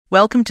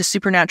Welcome to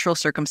Supernatural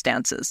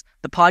Circumstances,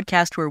 the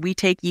podcast where we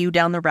take you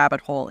down the rabbit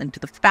hole into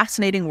the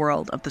fascinating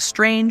world of the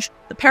strange,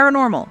 the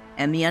paranormal,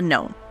 and the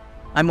unknown.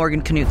 I'm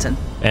Morgan Knudsen.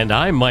 And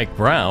I'm Mike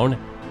Browne.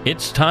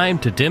 It's time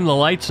to dim the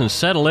lights and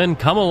settle in.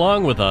 Come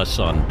along with us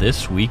on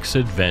this week's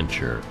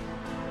adventure.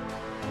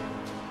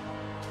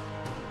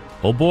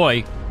 Oh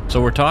boy,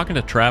 so we're talking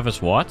to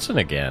Travis Watson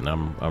again.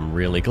 I'm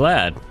really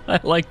glad. I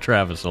like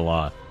Travis a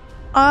lot.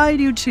 I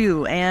do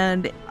too,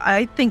 and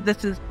I think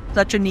this is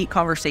such a neat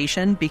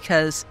conversation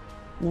because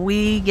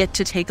we get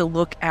to take a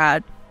look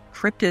at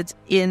cryptids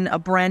in a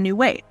brand new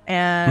way.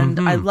 And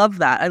I love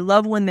that. I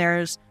love when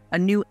there's a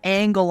new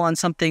angle on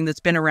something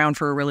that's been around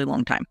for a really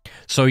long time.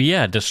 So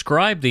yeah,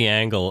 describe the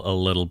angle a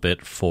little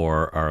bit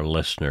for our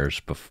listeners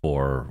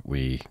before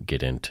we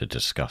get into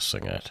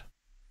discussing it.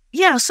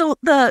 Yeah, so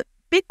the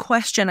big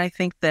question I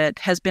think that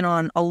has been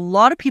on a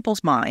lot of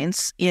people's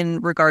minds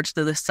in regards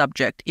to this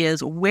subject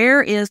is,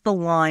 where is the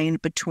line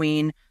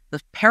between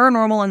the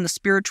paranormal and the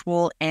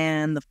spiritual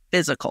and the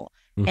physical?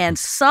 And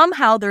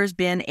somehow there's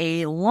been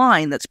a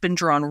line that's been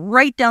drawn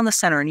right down the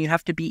center, and you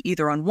have to be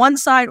either on one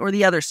side or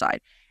the other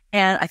side.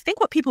 And I think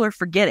what people are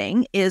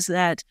forgetting is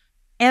that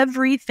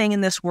everything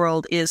in this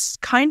world is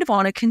kind of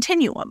on a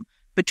continuum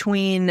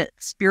between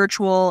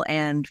spiritual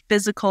and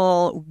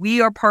physical.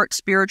 We are part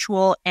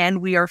spiritual and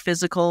we are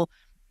physical,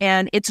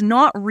 and it's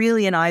not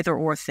really an either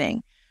or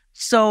thing.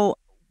 So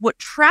what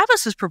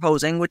Travis is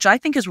proposing, which I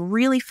think is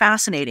really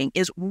fascinating,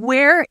 is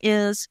where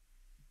is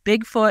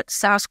Bigfoot,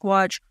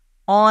 Sasquatch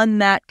on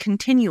that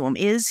continuum?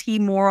 Is he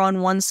more on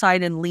one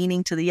side and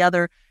leaning to the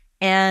other?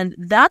 And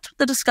that's what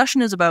the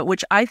discussion is about,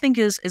 which I think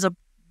is a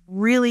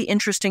really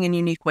interesting and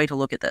unique way to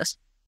look at this.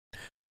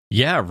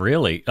 Yeah,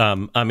 really.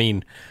 I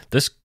mean,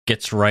 this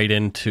gets right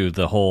into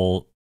the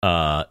whole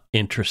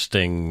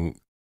interesting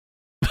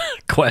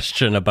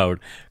question about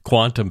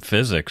quantum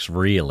physics,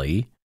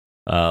 really.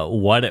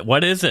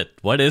 What is it?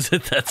 What is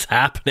it that's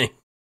happening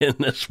in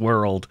this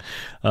world?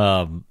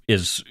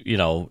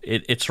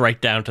 It's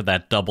right down to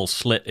that double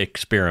slit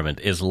experiment.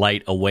 Is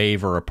light a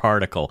wave or a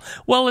particle?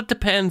 Well, it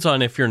depends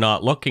on if you're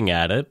not looking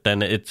at it,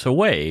 then it's a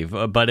wave.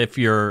 But if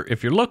you're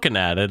looking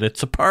at it,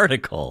 it's a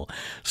particle.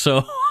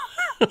 So,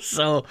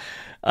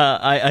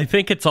 I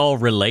think it's all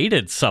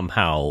related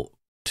somehow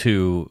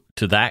to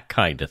that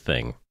kind of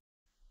thing.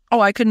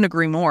 Oh, I couldn't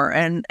agree more.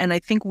 And I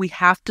think we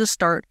have to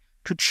start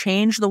to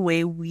change the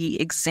way we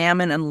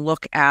examine and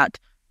look at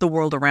the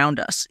world around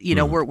us. You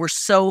know, we're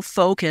so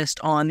focused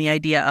on the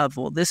idea of,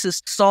 well, this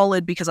is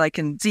solid because I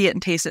can see it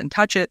and taste it and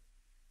touch it.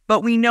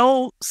 But we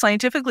know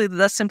scientifically that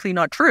that's simply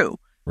not true.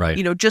 Right.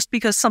 You know, just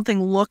because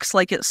something looks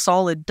like it's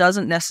solid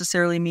doesn't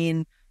necessarily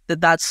mean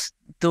that that's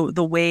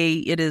the way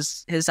it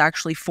is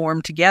actually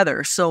formed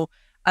together. So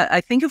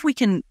I think if we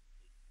can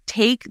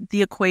take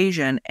the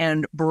equation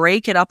and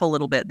break it up a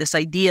little bit, this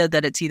idea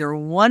that it's either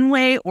one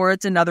way or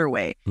it's another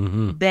way,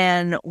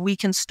 then we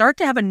can start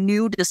to have a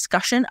new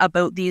discussion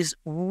about these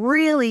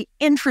really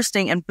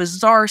interesting and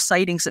bizarre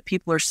sightings that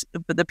people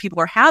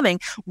are having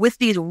with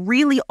these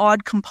really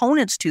odd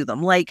components to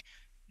them, like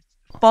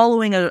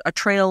following a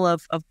trail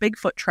of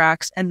Bigfoot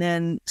tracks and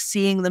then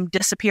seeing them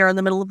disappear in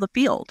the middle of the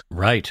field.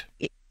 Right.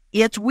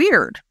 It's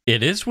weird.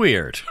 It is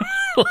weird.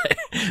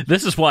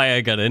 This is why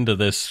I got into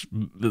this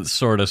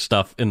sort of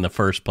stuff in the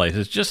first place.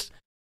 It's just,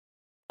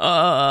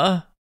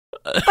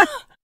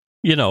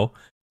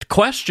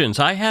 questions.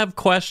 I have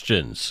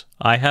questions.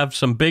 I have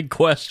some big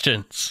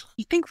questions.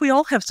 You think we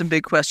all have some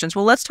big questions?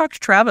 Well, let's talk to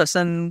Travis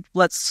and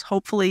let's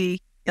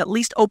hopefully at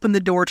least open the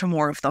door to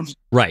more of them.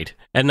 Right.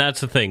 And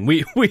that's the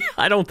thing.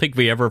 I don't think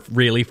we ever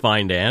really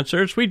find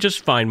answers. We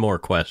just find more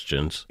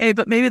questions. Hey,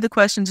 but maybe the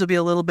questions will be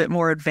a little bit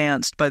more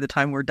advanced by the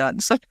time we're done.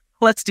 So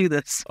let's do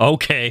this.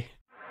 Okay.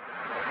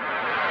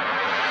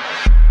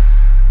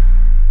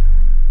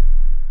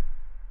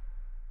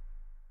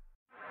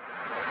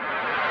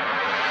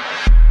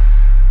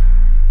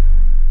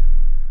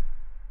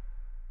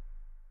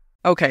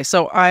 Okay,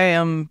 so I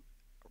am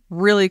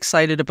really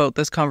excited about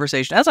this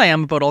conversation, as I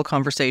am about all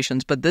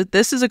conversations, but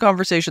this is a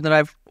conversation that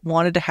I've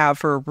wanted to have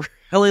for a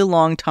really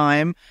long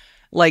time,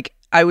 like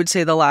I would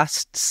say the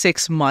last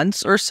 6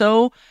 months or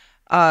so.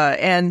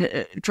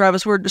 And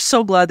Travis, we're just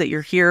so glad that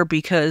you're here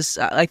because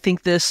I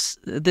think this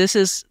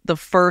is the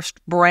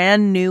first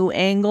brand new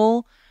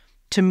angle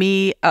to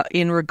me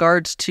in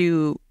regards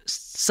to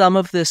some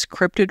of this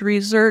cryptid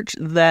research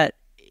that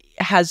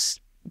has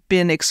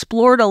been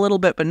explored a little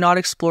bit, but not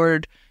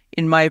explored,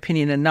 in my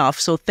opinion, enough.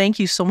 So thank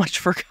you so much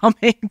for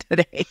coming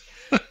today.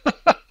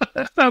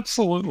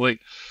 Absolutely.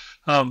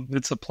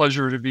 It's a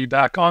pleasure to be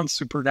back on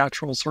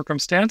Supernatural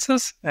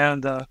Circumstances.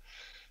 And,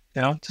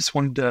 just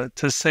wanted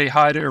to say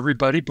hi to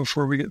everybody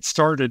before we get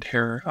started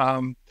here.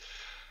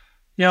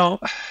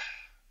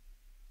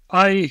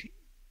 I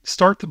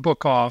start the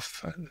book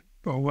off.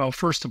 Well,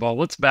 first of all,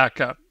 let's back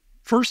up.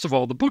 First of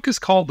all, the book is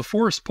called The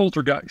Forest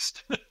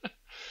Poltergeist.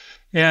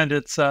 And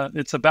it's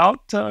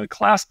about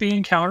Class B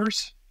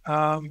encounters.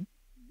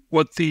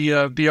 What the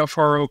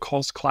BFRO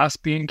calls Class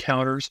B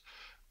encounters,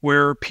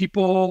 where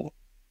people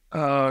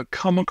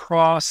come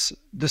across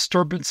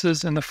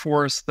disturbances in the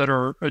forest that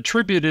are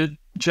attributed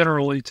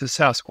generally to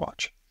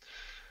Sasquatch.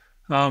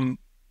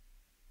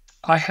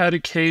 I had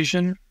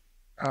occasion,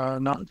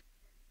 not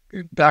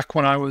back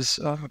when I was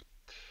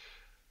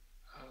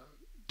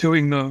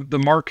doing the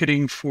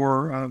marketing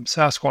for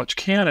Sasquatch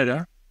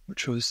Canada,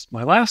 which was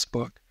my last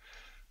book,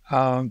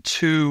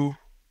 to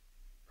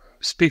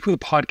speak with a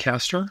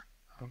podcaster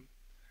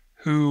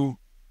who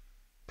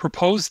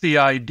proposed the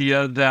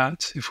idea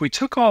that if we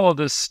took all of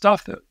this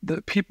stuff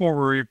that people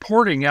were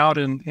reporting out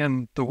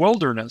in the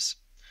wilderness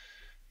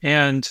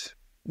and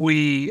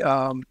we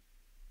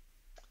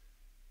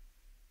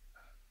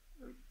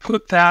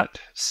put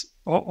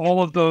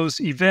all of those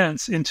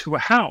events into a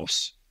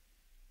house,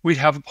 we'd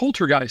have a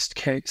poltergeist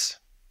case.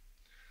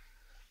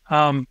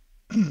 And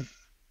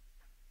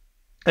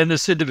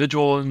this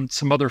individual and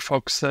some other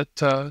folks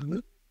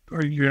that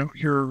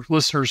your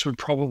listeners would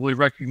probably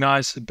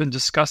recognize had been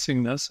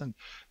discussing this, and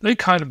they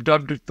kind of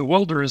dubbed it the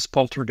wilderness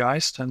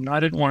poltergeist, and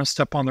I didn't want to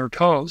step on their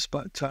toes,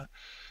 but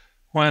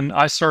when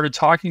I started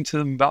talking to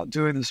them about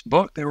doing this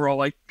book, they were all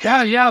like,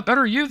 yeah,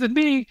 better you than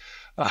me.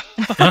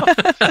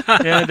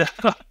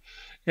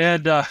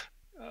 And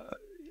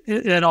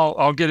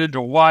I'll get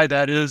into why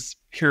that is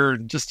here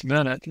in just a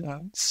minute.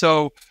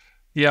 So,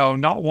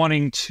 not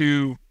wanting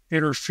to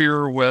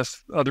interfere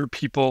with other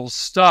people's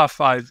stuff,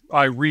 I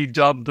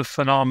redubbed the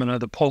phenomena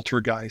the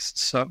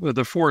poltergeists,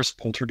 the forest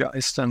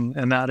poltergeist,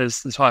 and that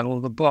is the title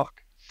of the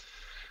book.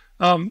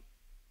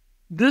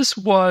 This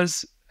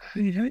was,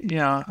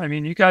 I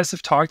mean, you guys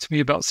have talked to me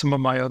about some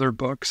of my other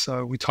books.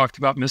 We talked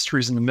about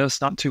Mysteries in the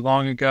Mist not too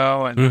long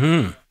ago,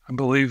 and I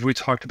believe we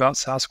talked about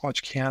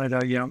Sasquatch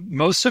Canada.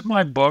 Most of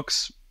my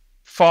books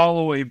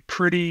follow a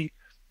pretty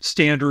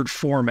standard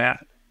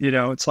format.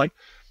 It's like,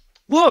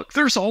 look,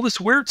 there's all this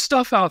weird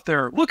stuff out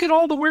there. Look at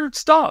all the weird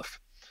stuff.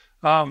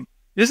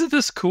 Isn't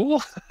this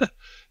cool?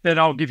 And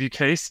I'll give you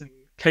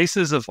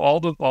cases of all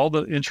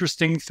the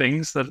interesting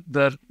things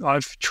that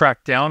I've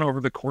tracked down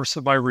over the course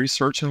of my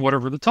research and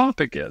whatever the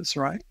topic is,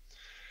 right?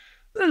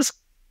 This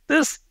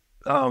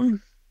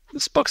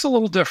book's a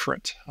little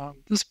different.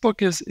 This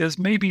book is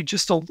maybe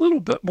just a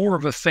little bit more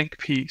of a think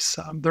piece.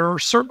 There are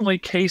certainly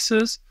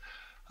cases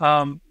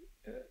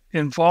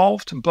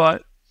involved,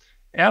 but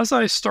as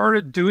I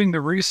started doing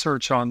the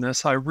research on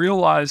this, I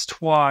realized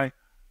why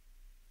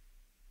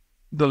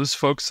those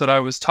folks that I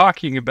was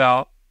talking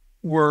about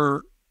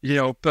were,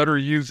 better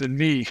you than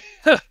me.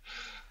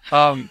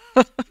 One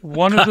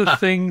of the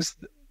things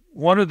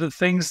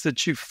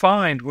that you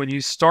find when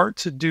you start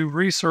to do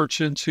research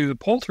into the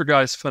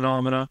poltergeist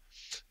phenomena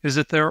is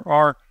that there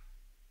are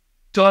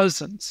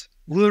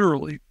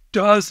literally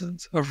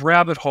dozens of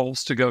rabbit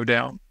holes to go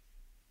down.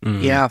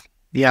 Yeah.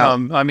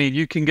 I mean,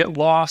 you can get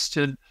lost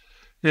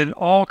in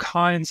all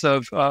kinds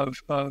of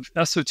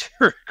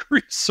esoteric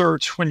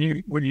research when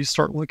you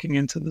start looking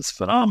into this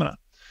phenomena.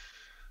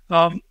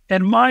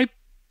 And my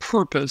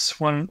purpose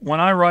when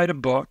I write a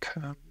book,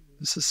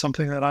 this is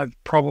something that I've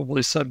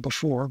probably said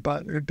before,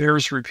 but it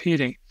bears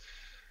repeating.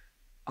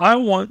 I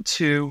want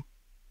to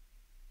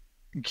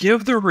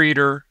give the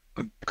reader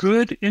a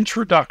good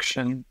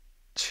introduction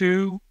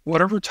to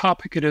whatever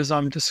topic it is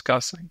I'm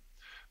discussing,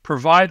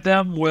 provide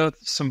them with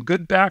some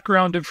good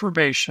background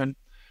information,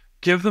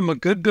 give them a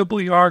good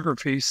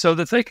bibliography so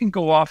that they can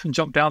go off and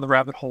jump down the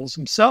rabbit holes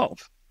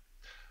themselves.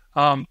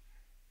 And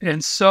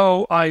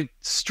so I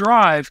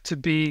strive to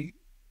be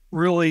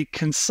really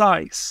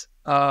concise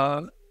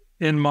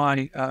in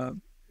my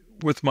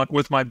with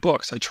my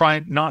books. I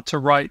try not to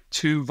write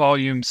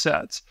 2-volume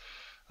sets,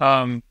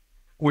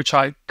 which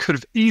I could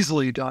have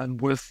easily done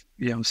with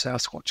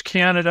Sasquatch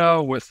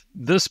Canada, with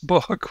this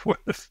book,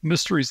 with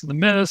Mysteries in the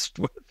Mist,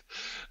 with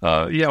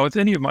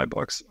any of my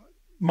books.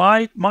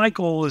 My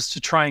goal is to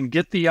try and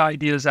get the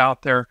ideas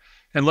out there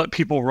and let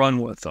people run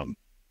with them.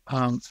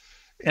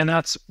 And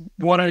that's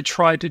what I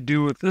tried to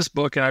do with this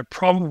book. And I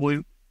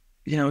probably,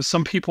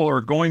 some people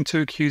are going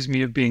to accuse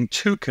me of being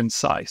too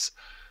concise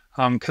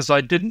because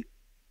I didn't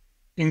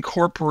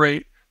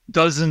incorporate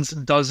dozens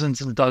and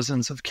dozens and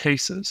dozens of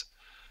cases.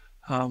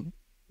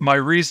 My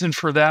reason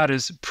for that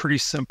is pretty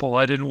simple.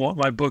 I didn't want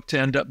my book to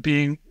end up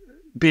being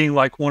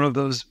like one of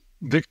those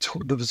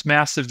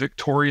massive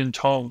Victorian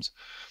tomes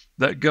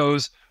that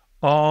goes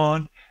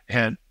on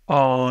and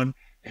on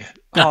and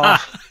on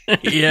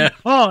and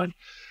on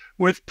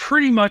with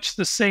pretty much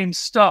the same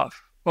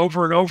stuff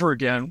over and over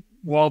again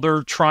while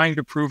they're trying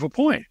to prove a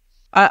point.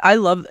 I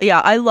love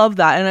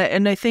that,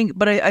 and I think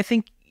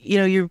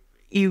you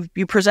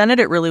presented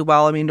it really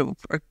well. I mean,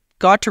 I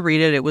got to read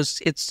it.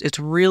 It's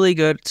really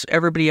good. It's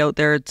everybody out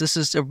there. This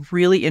is a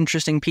really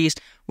interesting piece.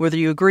 Whether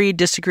you agree,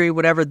 disagree,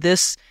 whatever,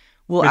 this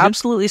will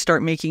absolutely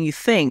start making you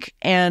think.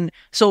 And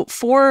so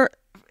for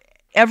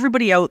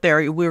everybody out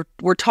there,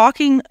 we're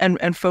talking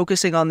and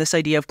focusing on this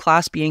idea of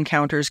Class B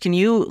encounters. Can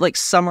you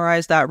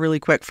summarize that really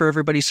quick for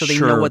everybody so they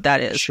know what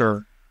that is?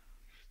 Sure.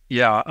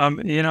 Yeah.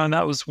 And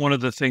that was one of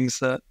the things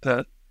that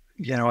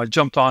I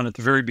jumped on at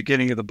the very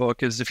beginning of the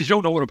book is if you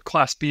don't know what a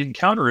Class B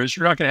encounter is,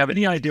 you're not going to have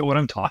any idea what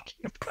I'm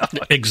talking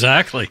about.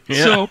 Exactly.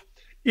 Yeah. So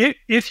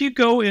If you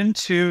go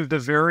into the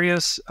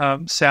various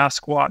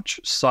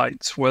Sasquatch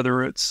sites,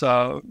 whether it's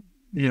the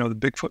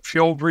Bigfoot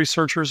Field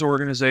Researchers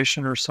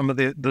Organization or some of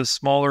the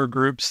smaller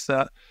groups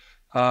that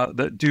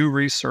do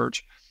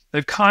research,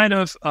 they've kind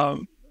of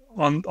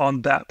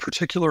on that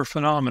particular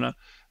phenomena,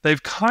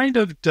 they've kind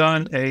of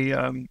done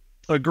a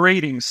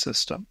grading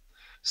system.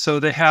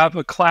 So they have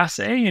a Class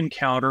A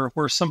encounter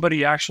where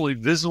somebody actually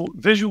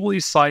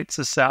visually sights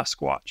a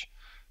Sasquatch.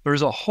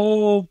 There's a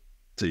whole,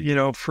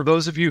 for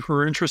those of you who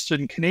are interested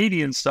in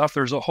Canadian stuff,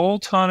 there's a whole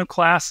ton of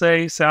Class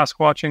A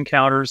Sasquatch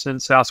encounters in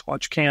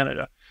Sasquatch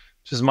Canada,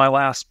 which is my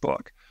last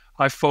book.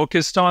 I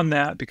focused on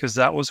that because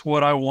that was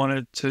what I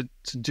wanted to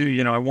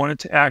do. I wanted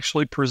to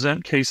actually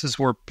present cases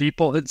where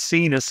people had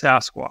seen a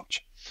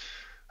Sasquatch,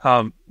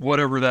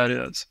 whatever that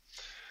is.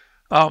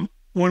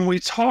 When we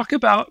talk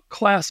about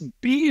Class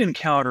B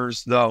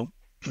encounters, though,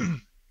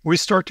 we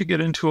start to get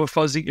into a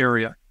fuzzy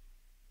area.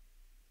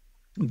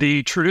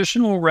 The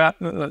traditional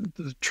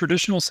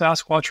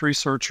Sasquatch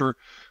researcher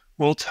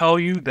will tell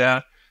you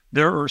that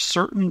there are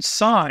certain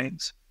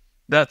signs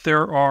that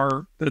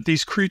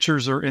these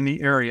creatures are in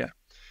the area,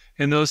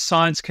 and those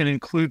signs can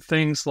include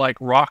things like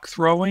rock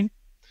throwing,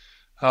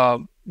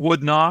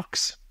 wood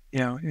knocks.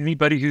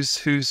 Anybody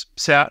who's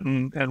sat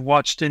and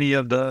watched any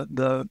of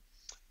the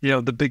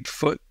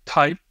Bigfoot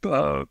type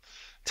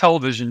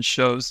television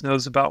shows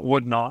knows about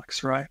wood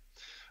knocks, right?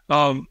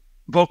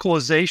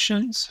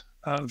 Vocalizations,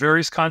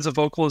 various kinds of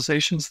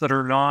vocalizations that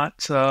are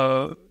not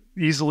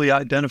easily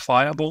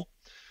identifiable.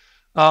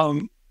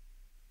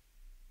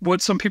 What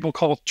some people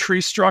call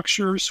tree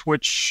structures,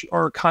 which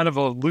are kind of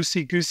a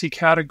loosey-goosey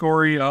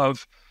category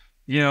of,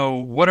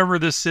 whatever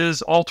this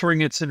is,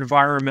 altering its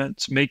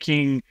environment,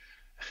 making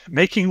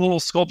little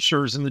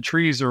sculptures in the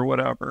trees or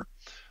whatever.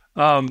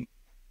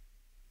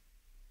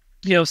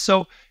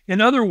 So in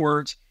other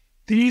words,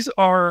 these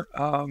are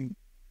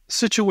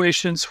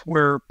situations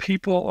where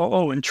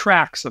people, and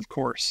tracks, of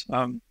course.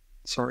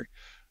 So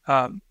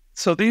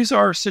these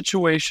are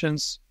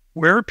situations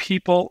where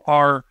people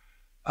are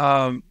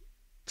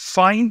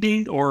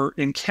finding or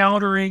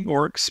encountering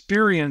or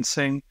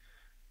experiencing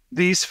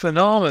these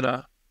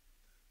phenomena,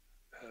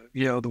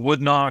 the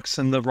wood knocks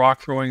and the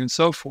rock throwing and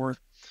so forth,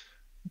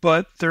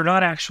 but they're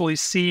not actually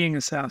seeing a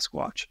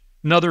Sasquatch.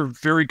 Another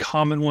very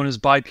common one is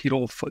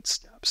bipedal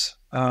footsteps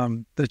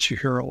that you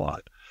hear a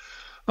lot.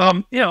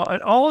 And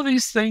all of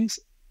these things,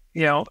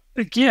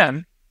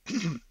 again,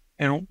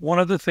 and one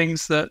of the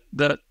things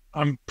that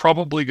I'm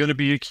probably going to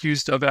be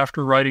accused of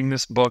after writing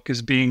this book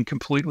is being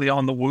completely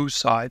on the woo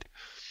side,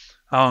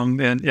 not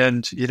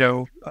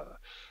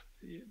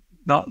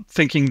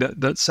thinking that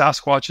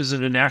Sasquatch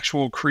isn't an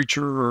actual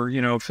creature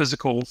or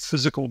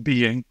physical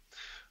being.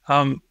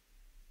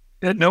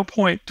 At no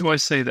point do I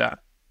say that.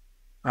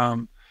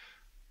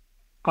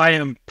 I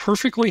am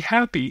perfectly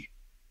happy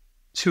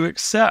to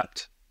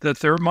accept that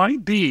there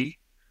might be,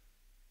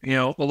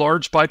 a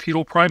large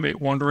bipedal primate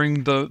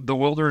wandering the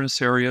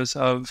wilderness areas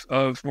of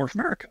North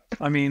America.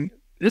 I mean,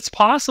 it's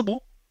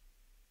possible.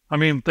 I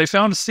mean, they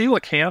found a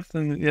coelacanth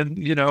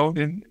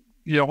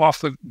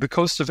off the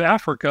coast of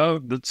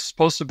Africa that's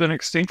supposed to have been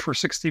extinct for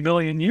 60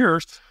 million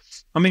years.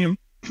 I mean,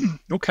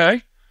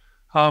 okay.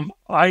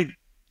 I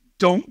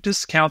don't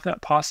discount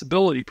that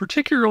possibility,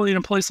 particularly in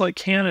a place like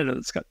Canada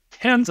that's got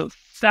tens of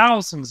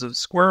thousands of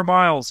square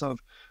miles of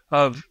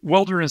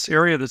wilderness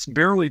area that's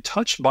barely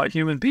touched by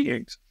human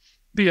beings.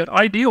 Be an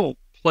ideal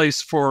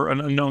place for an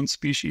unknown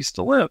species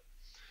to live.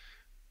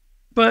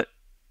 But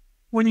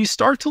when you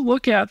start to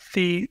look at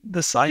the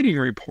sighting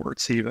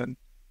reports even,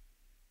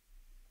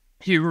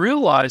 you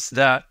realize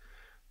that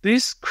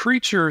these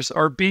creatures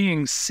are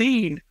being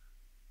seen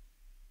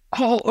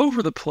all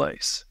over the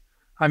place.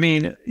 I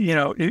mean,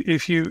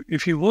 if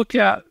you look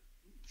at,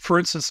 for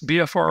instance,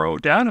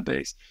 BFRO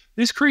database,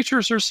 these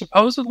creatures are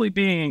supposedly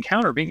being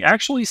encountered, being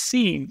actually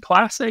seen,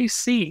 Class A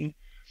seen,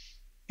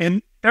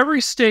 in every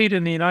state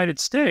in the United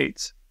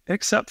States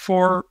except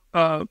for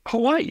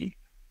Hawaii,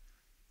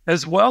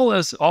 as well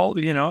as all,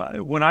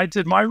 when I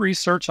did my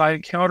research, I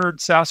encountered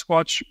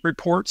Sasquatch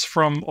reports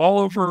from all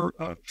over,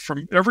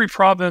 from every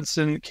province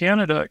in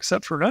Canada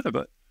except for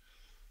Nunavut.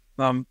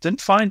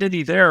 Didn't find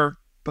any there,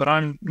 but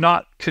I'm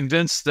not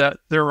convinced that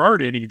there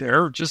aren't any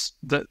there, just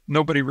that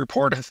nobody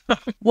reported.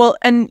 Well,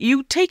 and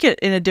you take it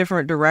in a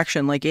different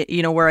direction, like,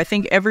 where I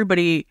think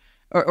everybody,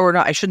 or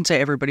not, I shouldn't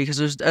say everybody,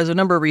 because there's a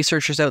number of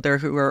researchers out there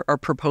who are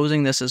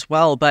proposing this as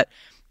well. But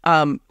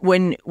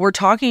when we're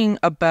talking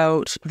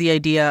about the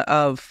idea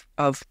of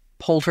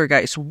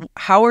poltergeist,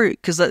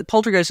 because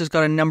poltergeist has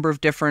got a number of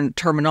different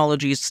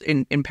terminologies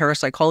in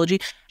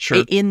parapsychology.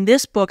 Sure. In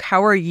this book,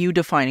 how are you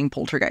defining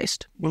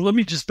poltergeist? Well, let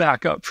me just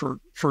back up for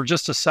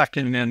just a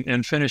second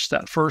and finish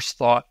that first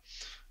thought.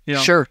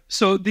 Sure.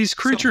 So these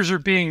creatures are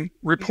being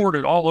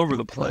reported all over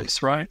the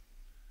place, right?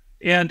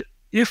 And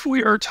if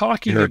we are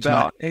talking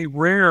about a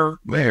rare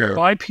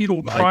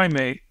bipedal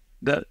primate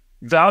that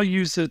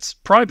values its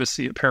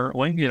privacy,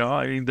 apparently.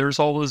 I mean, there's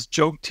all those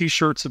joke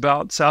T-shirts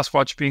about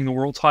Sasquatch being the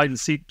world's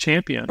hide-and-seek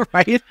champion.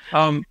 Right.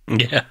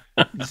 Yeah.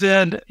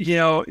 Then,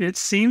 it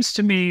seems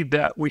to me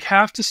that we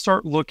have to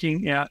start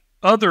looking at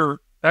other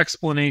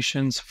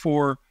explanations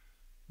for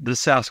the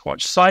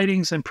Sasquatch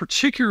sightings, and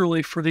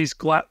particularly for these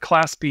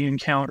Class B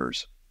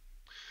encounters.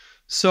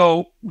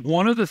 So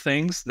one of the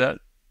things that,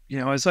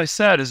 as I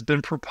said, has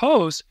been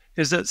proposed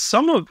is that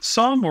some,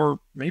 or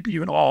maybe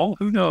even all,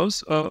 who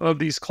knows, of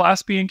these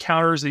Class B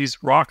encounters, these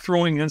rock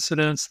throwing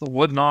incidents, the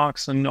wood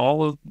knocks, and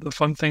all of the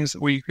fun things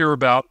that we hear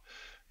about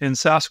in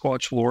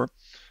Sasquatch lore,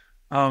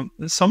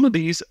 some of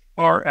these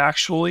are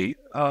actually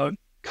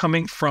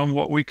coming from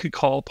what we could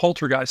call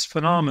poltergeist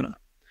phenomena.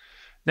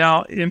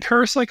 Now, in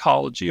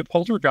parapsychology, a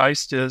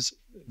poltergeist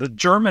the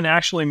German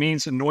actually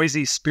means a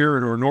noisy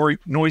spirit or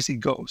noisy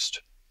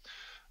ghost.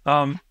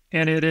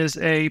 And it is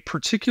a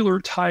particular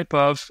type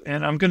of,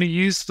 and I'm going to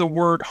use the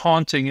word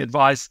haunting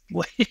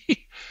advisedly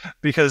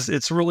because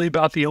it's really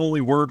about the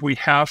only word we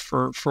have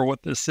for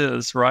what this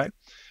is, right?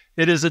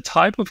 It is a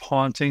type of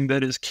haunting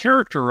that is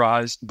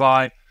characterized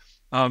by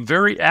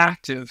very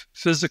active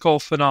physical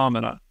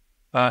phenomena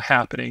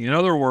happening. In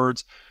other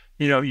words,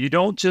 you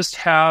don't just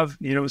have,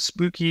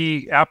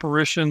 spooky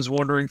apparitions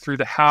wandering through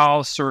the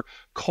house, or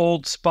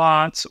cold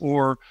spots,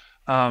 or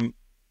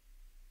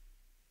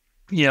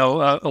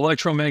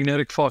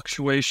electromagnetic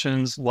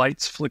fluctuations,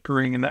 lights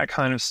flickering, and that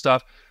kind of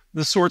stuff.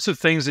 The sorts of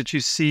things that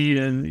you see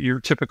in your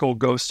typical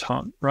ghost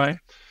hunt, right?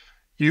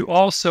 You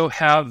also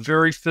have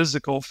very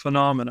physical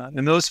phenomena,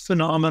 and those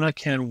phenomena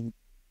can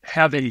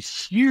have a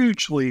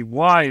hugely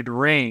wide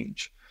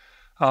range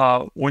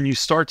when you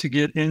start to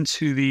get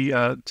into the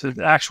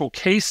actual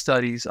case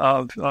studies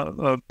of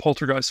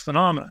poltergeist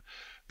phenomena.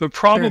 But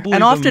probably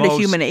and often a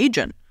human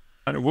agent.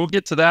 And we'll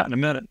get to that in a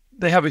minute.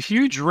 They have a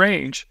huge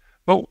range,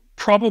 but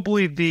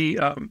probably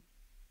the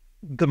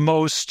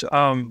most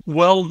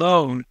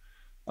well-known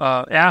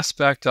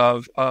aspect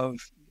of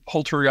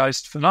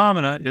poltergeist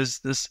phenomena is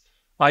this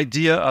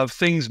idea of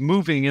things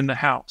moving in the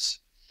house.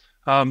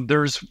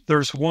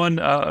 There's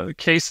one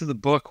case in the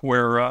book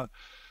where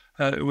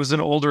it was an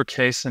older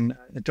case, and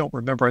I don't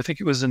remember. I think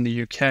it was in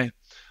the UK,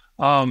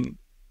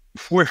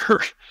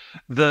 where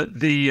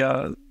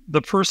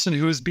the person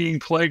who was being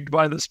plagued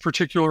by this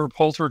particular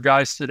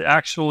poltergeist had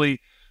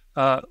actually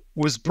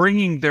was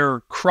bringing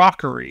their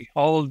crockery,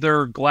 all of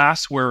their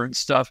glassware and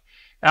stuff,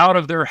 out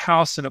of their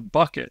house in a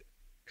bucket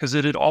because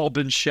it had all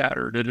been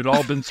shattered. It had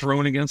all been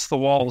thrown against the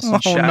walls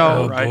and shattered.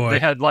 no, right? boy. They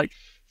had like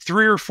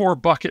 3 or 4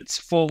 buckets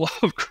full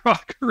of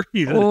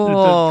crockery that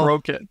had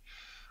broken.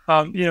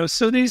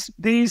 So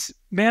these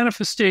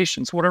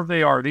manifestations, whatever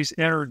they are, these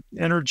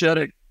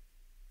energetic,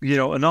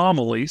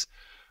 anomalies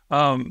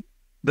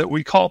that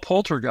we call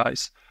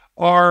poltergeists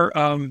are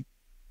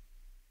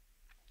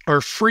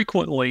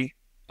frequently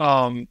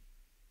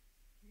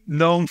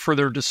known for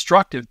their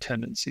destructive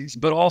tendencies,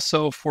 but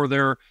also for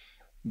their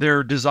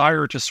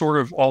desire to sort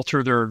of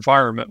alter their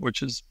environment,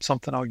 which is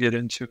something I'll get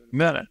into in a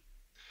minute.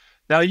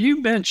 Now,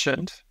 you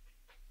mentioned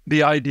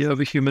the idea of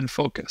a human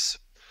focus,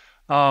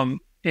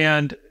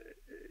 and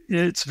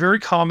it's very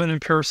common in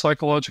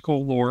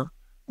parapsychological lore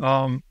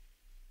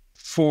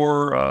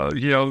for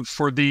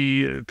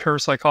the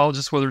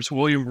parapsychologists, whether it's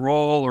William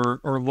Roll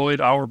or Lloyd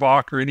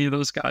Auerbach or any of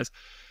those guys,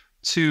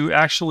 to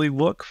actually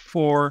look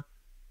for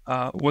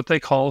what they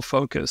call a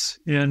focus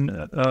in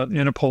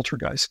a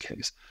poltergeist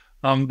case.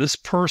 This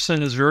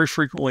person is very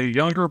frequently a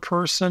younger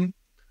person,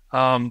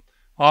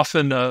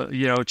 often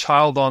a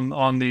child on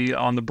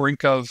the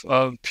brink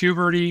of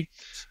puberty,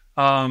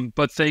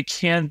 but they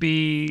can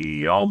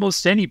be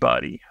almost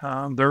anybody.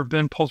 There have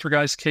been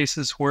poltergeist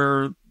cases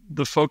where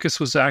the focus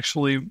was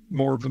actually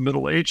more of a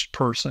middle-aged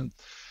person.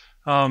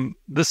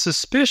 The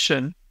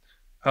suspicion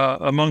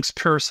amongst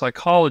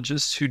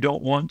parapsychologists who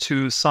don't want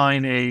to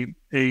assign a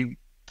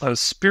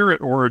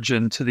spirit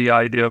origin to the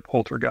idea of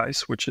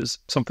poltergeist, which is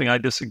something I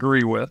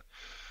disagree with.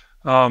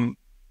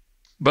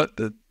 But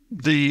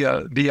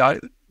the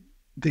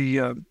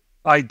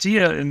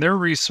idea in their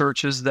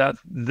research is that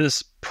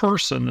this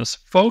person, this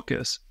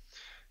focus,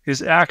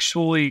 is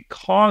actually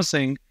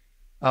causing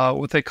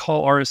what they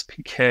call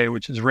RSPK,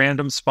 which is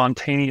random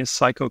spontaneous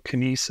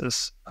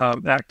psychokinesis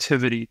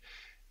activity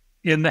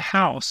in the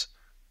house,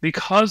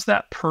 because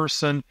that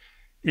person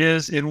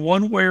is in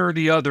one way or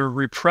the other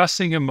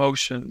repressing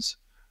emotions,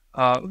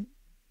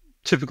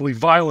 typically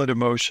violent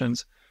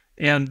emotions,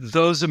 and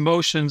those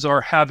emotions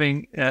are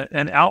having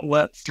an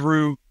outlet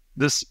through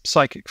this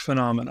psychic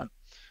phenomena,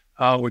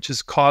 which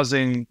is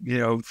causing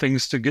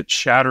things to get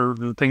shattered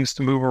and things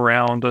to move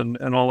around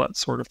and all that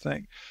sort of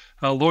thing.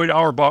 Lloyd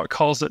Auerbach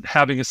calls it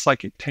having a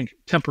psychic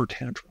temper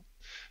tantrum.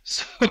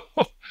 So,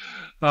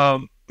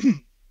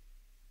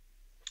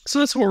 so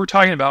that's what we're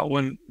talking about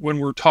when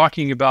we're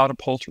talking about a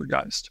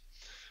poltergeist.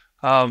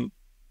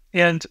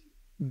 And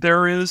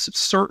there is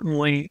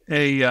certainly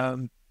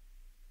a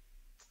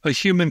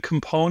human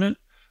component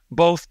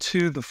both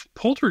to the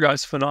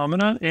poltergeist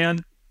phenomena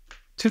and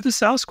to the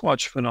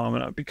Sasquatch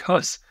phenomena,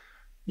 because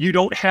you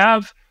don't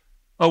have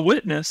a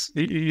witness.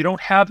 You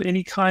don't have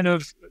any kind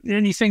of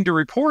anything to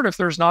report if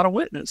there's not a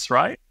witness,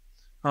 right?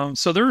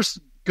 So there's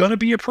going to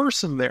be a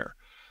person there,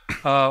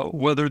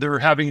 whether they're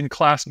having a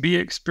Class B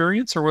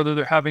experience or whether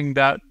they're having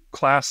that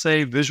Class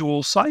A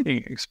visual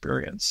sighting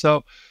experience.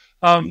 So,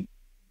 I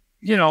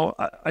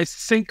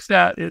think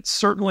that it's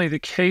certainly the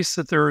case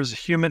that there is a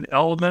human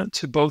element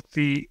to both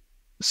the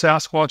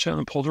Sasquatch and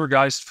the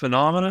poltergeist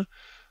phenomena.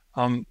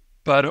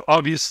 But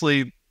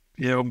obviously,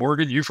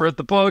 Morgan, you've read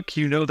the book.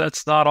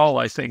 That's not all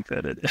I think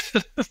that it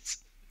is.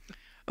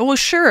 Well,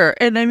 sure.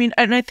 And I mean,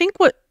 and I think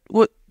what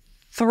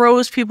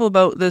throws people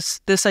about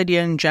this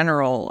idea in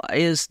general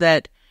is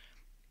that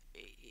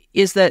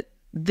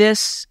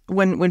this,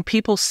 when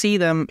people see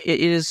them, it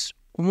is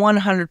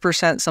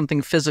 100%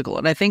 something physical.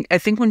 And I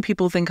think when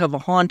people think of a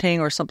haunting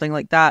or something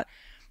like that,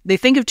 they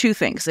think of two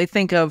things. They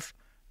think of,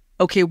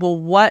 okay, well,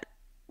 what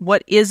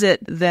is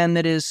it then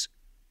that is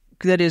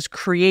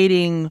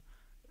creating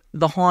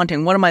the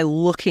haunting? What am I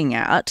looking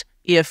at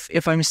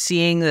if I'm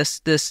seeing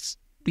this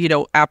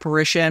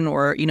apparition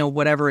or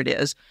whatever it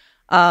is?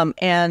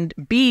 And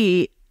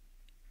B,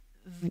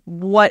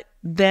 what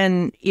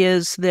then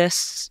is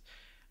this?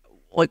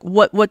 Like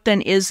what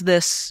then is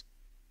this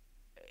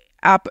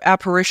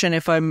apparition?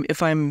 If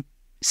I'm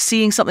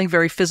seeing something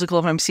very physical,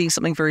 if I'm seeing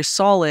something very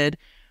solid,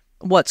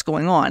 what's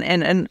going on?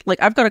 And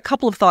like I've got a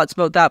couple of thoughts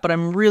about that, but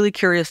I'm really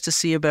curious to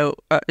see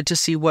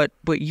what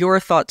your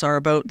thoughts are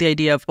about the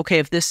idea of, okay,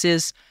 if this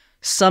is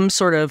some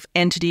sort of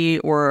entity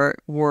or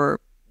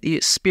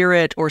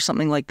spirit or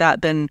something like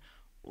that, then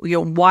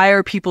why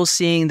are people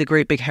seeing the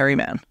great big hairy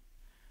man?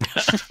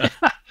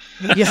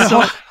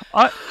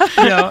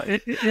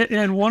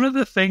 And one of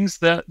the things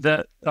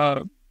that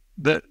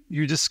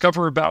you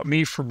discover about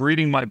me from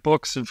reading my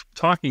books and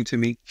talking to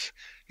me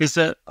is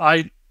that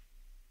I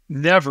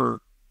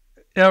never,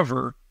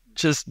 ever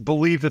just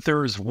believe that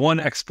there is one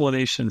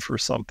explanation for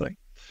something.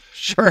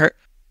 Sure.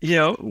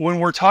 When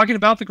we're talking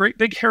about the great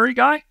big hairy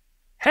guy,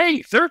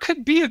 hey, there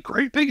could be a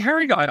great big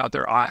hairy guy out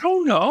there. I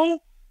don't know.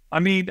 I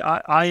mean,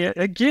 I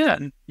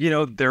again,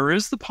 there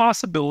is the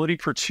possibility,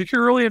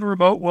 particularly in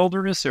remote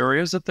wilderness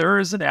areas, that there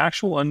is an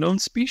actual unknown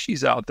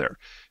species out there.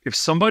 If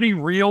somebody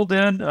reeled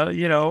in,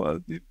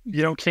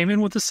 came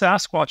in with a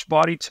Sasquatch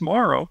body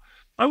tomorrow,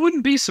 I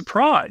wouldn't be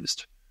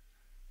surprised.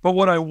 But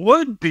what I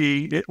would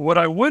be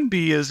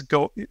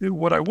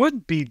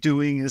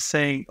doing is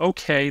saying,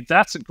 okay,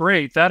 that's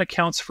great. That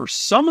accounts for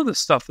some of the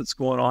stuff that's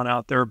going on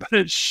out there, but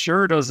it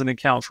sure doesn't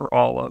account for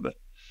all of it.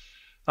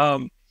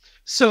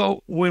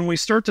 So when we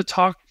start to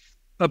talk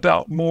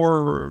about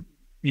more,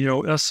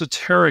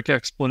 esoteric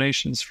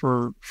explanations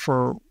for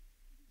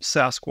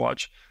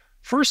Sasquatch,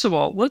 first of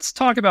all, let's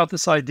talk about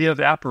this idea of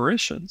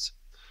apparitions.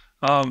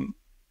 A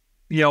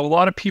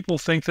lot of people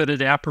think that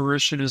an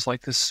apparition is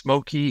like this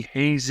smoky,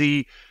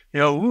 hazy,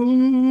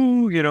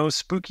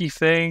 spooky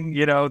thing,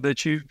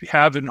 that you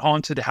have in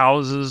haunted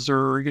houses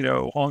or,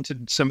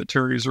 haunted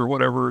cemeteries or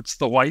whatever. It's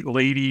the white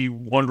lady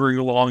wandering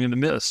along in the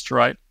mist,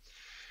 right?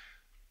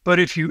 But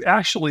if you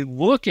actually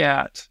look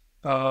at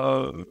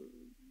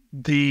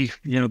the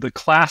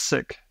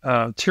classic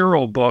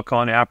Tyrrell book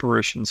on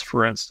apparitions,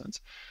 for instance,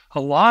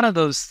 a lot of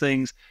those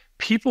things,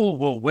 people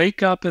will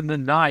wake up in the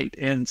night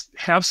and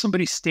have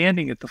somebody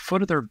standing at the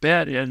foot of their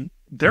bed, and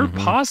they're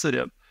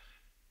positive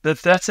that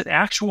that's an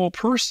actual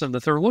person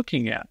that they're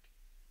looking at,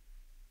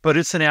 but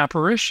it's an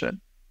apparition.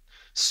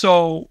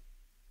 So,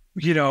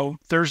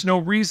 there's no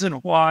reason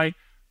why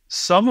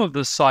some of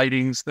the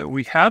sightings that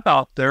we have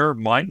out there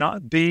might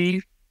not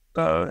be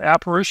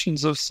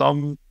apparitions of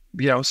some,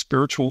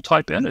 spiritual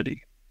type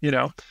entity,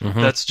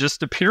 that's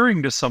just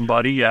appearing to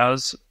somebody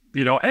as,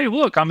 hey,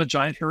 look, I'm a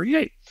giant hairy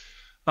ape,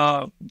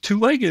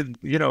 two-legged,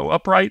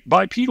 upright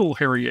bipedal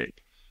hairy ape.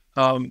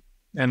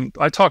 And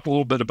I talk a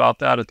little bit about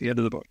that at the end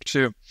of the book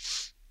too.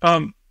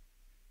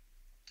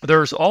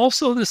 There's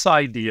also this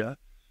idea,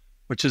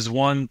 which is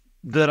one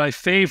that I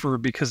favor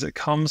because it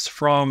comes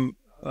from,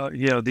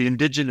 the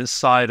indigenous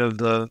side of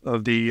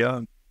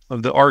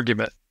the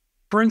argument.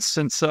 For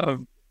instance,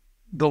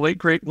 the late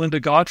great Linda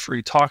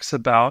Godfrey talks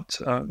about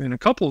in a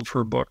couple of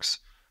her books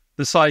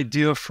this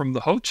idea from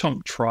the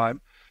Ho-Chunk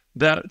tribe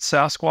that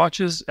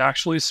Sasquatch is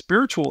actually a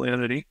spiritual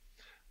entity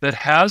that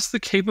has the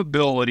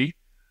capability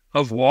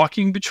of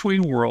walking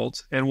between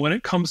worlds, and when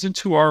it comes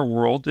into our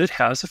world, it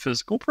has a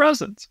physical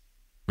presence.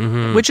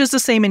 Mm-hmm. Which is the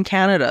same in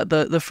Canada.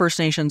 The First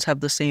Nations have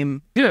the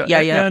same. Yeah.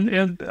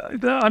 And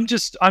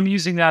I'm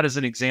using that as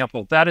an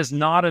example. That is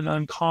not an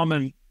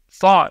uncommon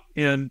thought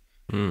in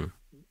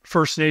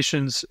First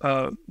Nations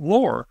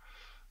lore.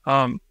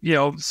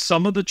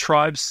 Some of the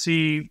tribes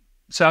see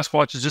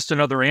Sasquatch as just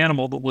another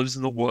animal that lives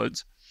in the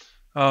woods.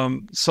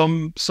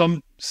 Some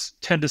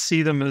tend to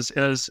see them as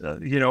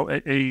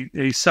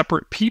a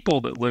separate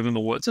people that live in the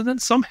woods, and then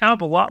some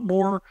have a lot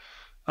more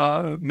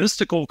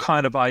mystical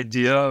kind of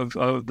idea of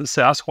the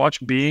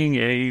Sasquatch being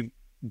a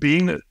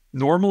being that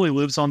normally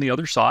lives on the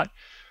other side,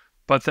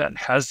 but that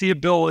has the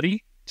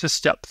ability to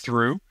step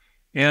through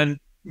and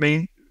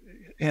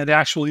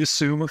actually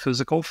assume a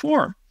physical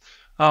form.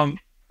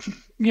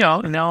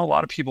 and now a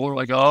lot of people are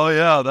like, oh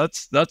yeah,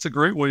 that's a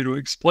great way to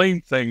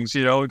explain things,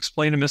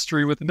 explain a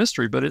mystery with a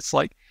mystery. But it's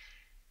like,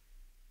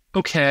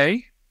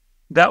 okay,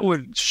 that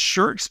would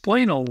sure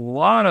explain a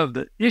lot of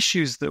the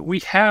issues that we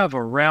have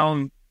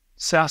around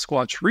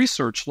Sasquatch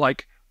research.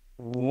 Like,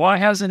 why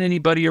hasn't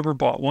anybody ever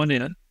bought one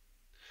in?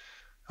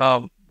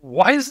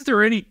 Why isn't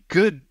there any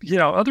good,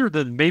 other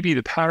than maybe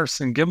the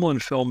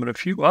Patterson-Gimlin film and a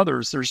few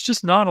others, there's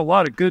just not a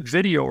lot of good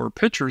video or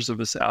pictures of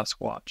a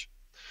Sasquatch.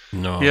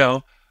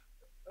 No.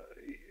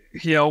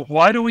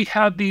 Why do we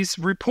have these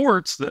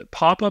reports that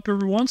pop up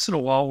every once in a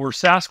while where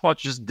Sasquatch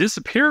just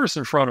disappears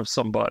in front of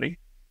somebody?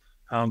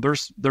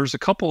 There's a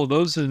couple of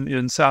those in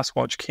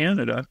Sasquatch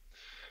Canada.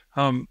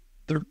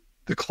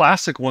 The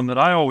classic one that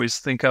I always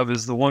think of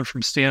is the one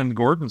from Stan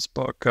Gordon's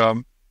book,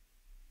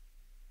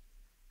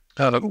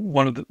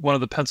 one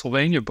of the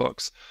Pennsylvania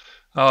books,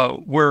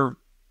 where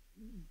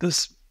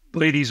this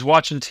lady's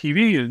watching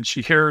TV and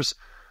she hears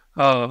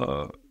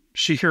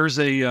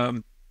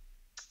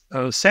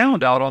a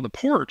sound out on the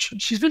porch.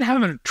 She's been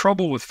having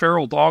trouble with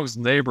feral dogs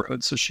in the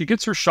neighborhood, so she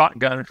gets her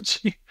shotgun and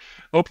she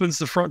opens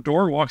the front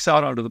door, walks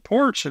out onto the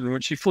porch, and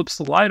when she flips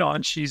the light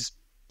on, she's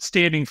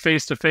standing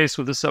face to face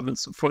with a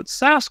 7-foot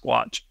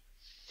Sasquatch.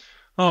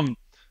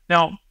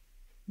 Now,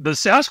 the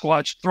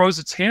Sasquatch throws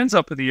its hands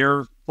up in the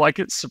air like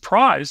it's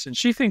surprised, and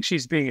she thinks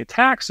she's being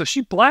attacked, so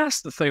she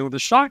blasts the thing with a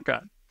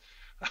shotgun.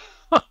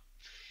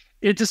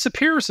 It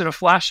disappears in a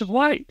flash of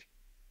light.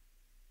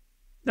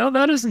 Now,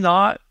 that is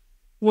not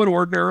what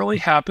ordinarily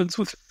happens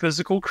with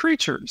physical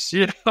creatures.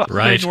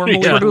 Right. They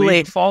normally bleed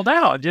and fall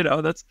down.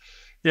 That's,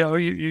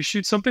 you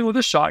shoot something with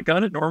a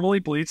shotgun, it normally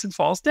bleeds and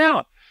falls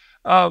down.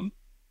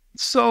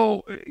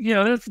 So,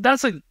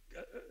 that's a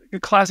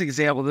classic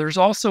example. There's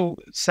also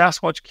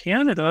Sasquatch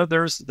Canada.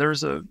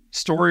 There's a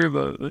story of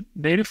a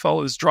native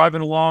fellow who's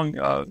driving along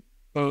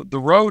the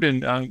road,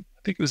 and I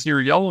think it was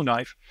near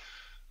Yellowknife,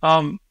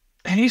 and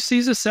he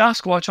sees a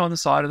Sasquatch on the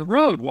side of the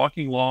road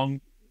walking along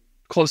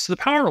close to the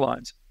power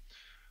lines.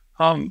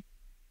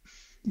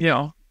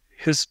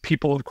 His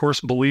people, of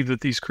course, believe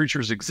that these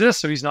creatures exist,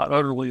 so he's not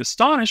utterly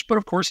astonished, but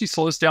of course he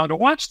slows down to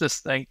watch this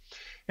thing.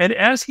 And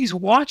as he's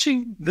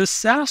watching this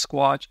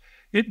Sasquatch,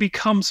 it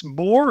becomes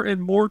more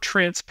and more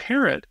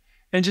transparent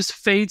and just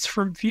fades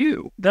from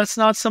view. That's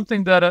not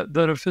something that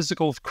a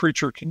physical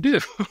creature can do.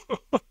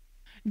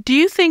 Do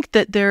you think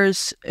that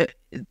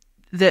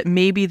that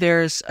maybe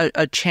there's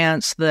a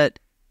chance that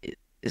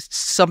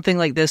something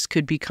like this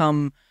could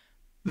become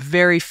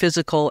very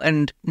physical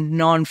and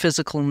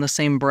non-physical in the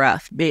same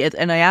breath?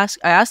 And I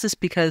ask this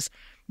because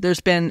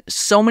there's been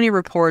so many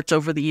reports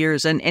over the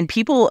years and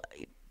people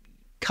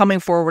coming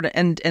forward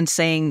and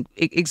saying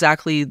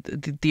exactly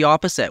the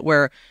opposite,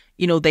 where,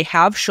 they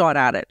have shot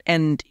at it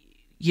and,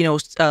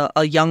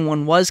 a young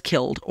one was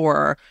killed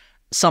or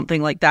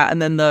something like that.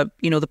 And then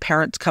the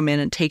parents come in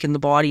and taken the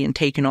body and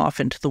taken off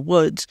into the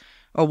woods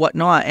or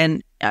whatnot.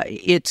 And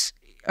it's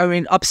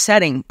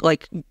upsetting.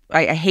 Like,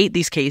 I hate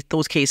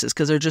those cases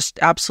because they're just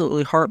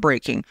absolutely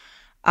heartbreaking.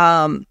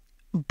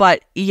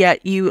 But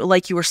yet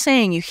like you were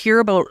saying, you hear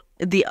about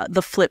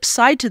the flip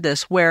side to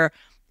this where,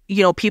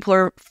 people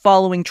are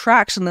following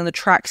tracks and then the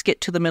tracks get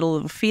to the middle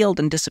of a field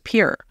and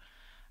disappear.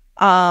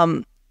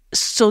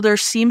 So there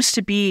seems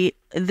to be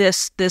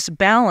this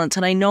balance.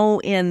 And I know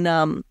in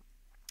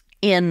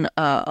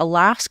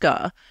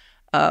Alaska,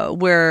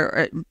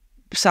 where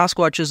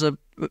Sasquatch is a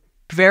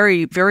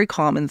very, very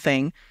common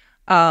thing,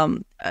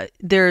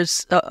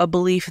 there's a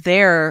belief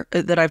there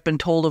that I've been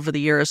told over the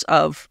years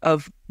of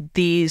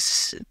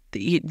these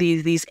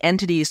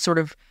entities sort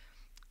of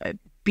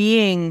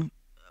being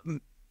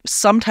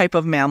some type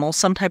of mammal,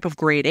 some type of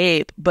great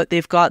ape, but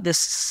they've got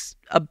this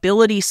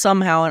ability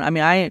somehow. And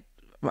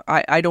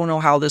I don't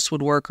know how this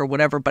would work or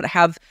whatever, but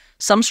have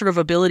some sort of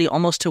ability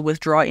almost to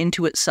withdraw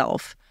into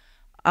itself,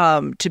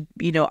 to,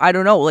 I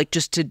don't know, like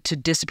just to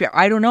disappear.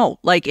 I don't know.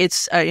 Like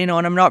it's, and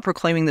I'm not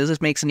proclaiming that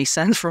this makes any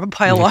sense from a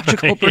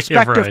biological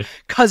perspective,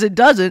 because it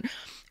doesn't.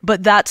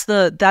 But that's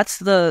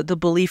the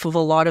belief of a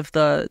lot of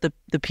the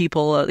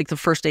people, like the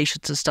First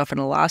Nations and stuff in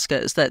Alaska,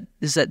 is that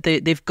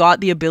they've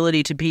got the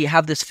ability to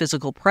have this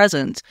physical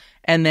presence,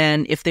 and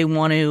then if they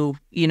want to,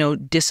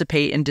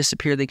 dissipate and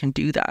disappear, they can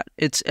do that.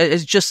 It's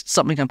just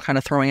something I'm kind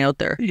of throwing out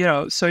there.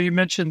 So you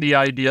mentioned the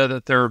idea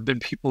that there have been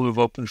people who've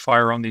opened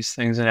fire on these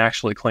things and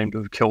actually claimed to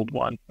have killed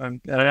one. And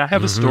I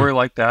have a story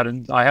like that,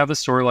 and I have a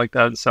story like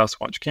that in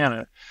Sasquatch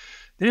Canada.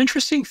 The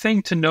interesting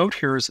thing to note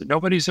here is that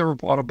nobody's ever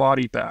brought a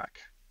body back.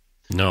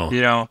 No.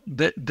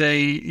 That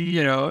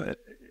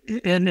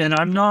and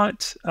I'm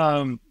not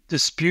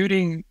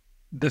disputing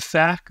the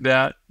fact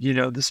that,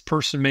 this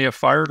person may have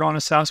fired on a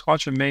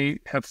Sasquatch and may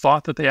have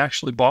thought that they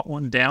actually bought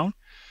one down.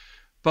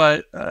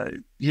 But,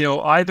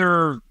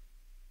 either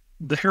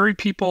the hairy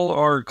people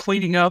are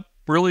cleaning up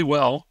really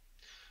well,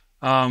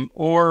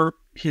 or,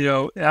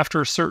 after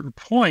a certain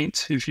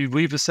point, if you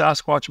leave a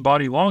Sasquatch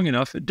body long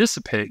enough, it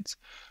dissipates.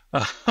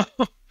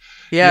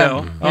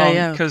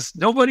 Because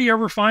nobody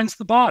ever finds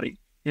the body.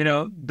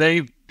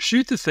 They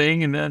shoot the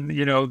thing and then,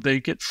 they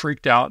get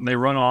freaked out and they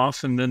run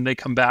off and then they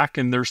come back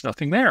and there's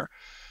nothing there.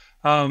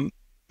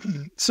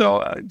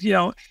 So,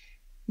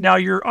 now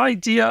your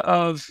idea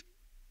of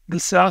the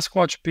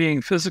Sasquatch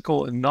being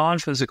physical and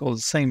non-physical at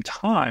the same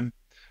time,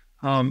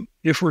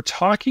 if we're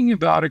talking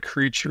about a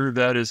creature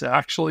that is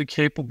actually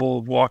capable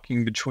of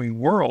walking between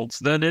worlds,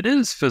 then it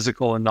is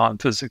physical and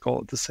non-physical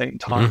at the same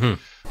time.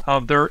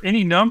 There are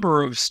any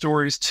number of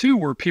stories too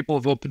where people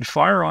have opened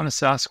fire on a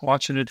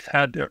Sasquatch and it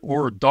had,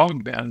 or a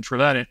dog man for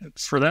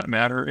that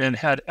matter, and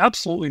had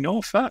absolutely no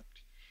effect,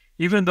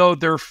 even though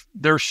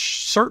they're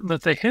certain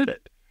that they hit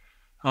it,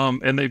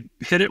 and they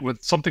hit it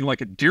with something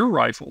like a deer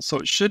rifle, so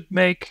it should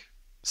make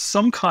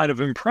some kind of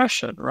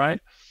impression,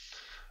 right?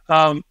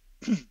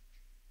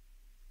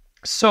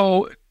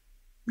 So,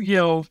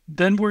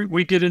 then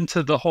we get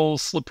into the whole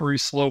slippery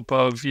slope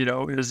of,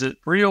 is it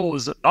real?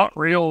 Is it not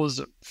real? Is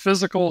it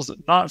physical? Is it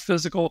not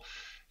physical?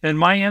 And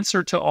my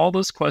answer to all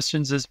those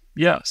questions is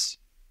yes.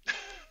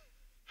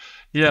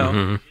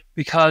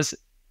 Because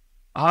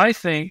I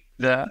think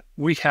that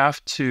we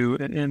have to,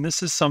 and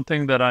this is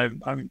something that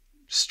I'm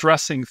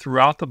stressing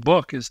throughout the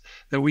book, is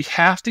that we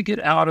have to get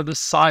out of the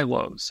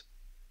silos.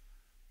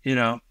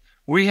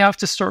 We have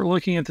to start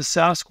looking at the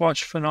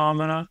Sasquatch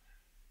phenomena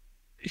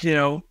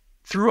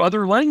through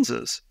other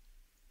lenses,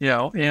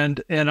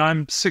 and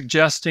I'm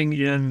suggesting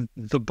in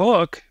the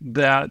book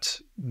that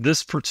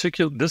this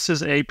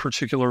is a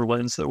particular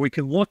lens that we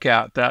can look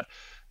at,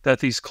 that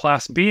these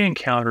Class B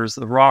encounters,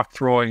 the rock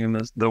throwing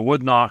and the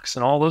wood knocks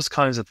and all those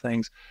kinds of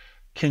things,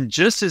 can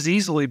just as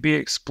easily be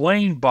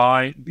explained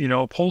by,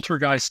 a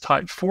poltergeist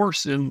type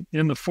force in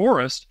the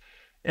forest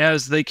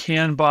as they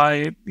can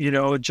by,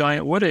 a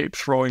giant wood ape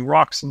throwing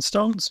rocks and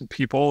stones at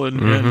people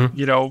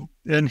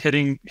and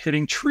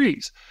hitting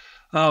trees.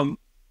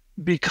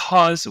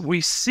 Because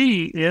we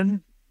see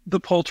in the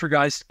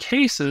poltergeist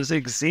cases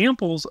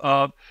examples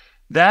of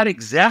that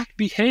exact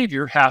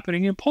behavior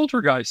happening in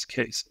poltergeist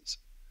cases.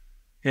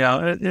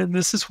 And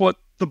this is what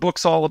the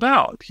book's all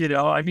about.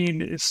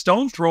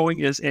 Stone throwing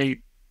is a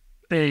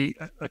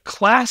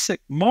classic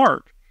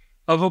mark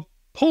of a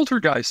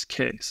poltergeist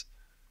case.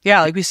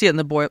 Yeah, like we see it in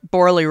the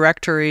Borley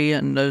Rectory,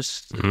 and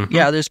there's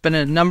been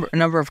a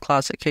number of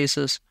classic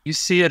cases. You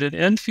see it in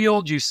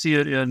Enfield. You see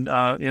it in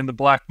the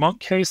Black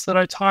Monk case that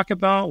I talk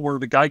about, where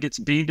the guy gets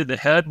beamed in the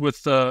head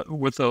with a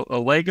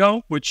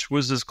Lego, which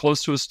was as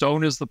close to a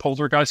stone as the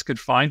poltergeist could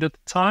find at the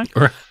time.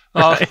 Right.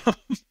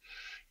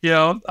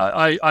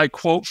 I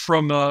quote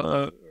from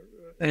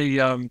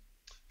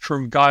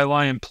from Guy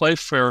Lyon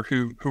Playfair,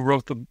 who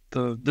wrote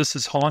the This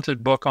Is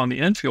Haunted book on the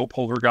Enfield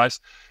poltergeist.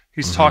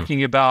 He's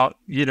talking about,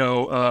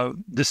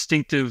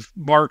 distinctive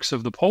marks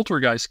of the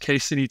poltergeist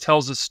case, and he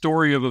tells a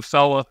story of a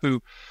fella who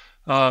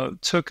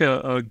took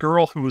a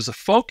girl who was a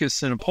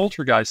focus in a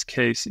poltergeist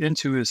case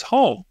into his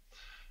home.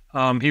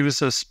 He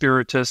was a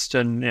spiritist,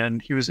 and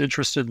he was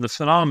interested in the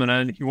phenomena,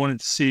 and he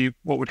wanted to see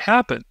what would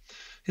happen.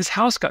 His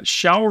house got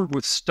showered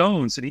with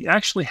stones, and he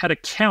actually had a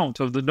count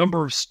of the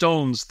number of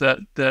stones that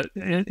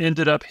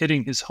ended up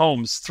hitting his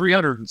homes,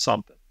 300 and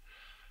something.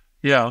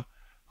 Yeah.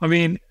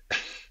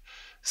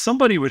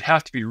 Somebody would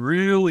have to be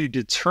really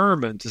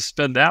determined to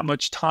spend that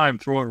much time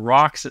throwing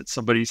rocks at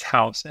somebody's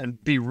house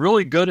and be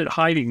really good at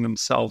hiding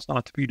themselves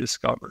not to be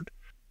discovered.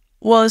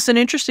 Well, it's an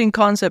interesting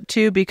concept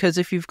too, because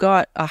if you've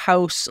got a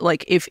house,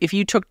 like if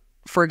you took,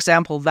 for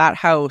example, that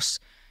house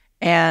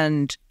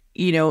and,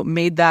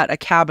 made that a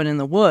cabin in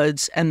the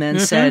woods and then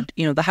said,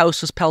 the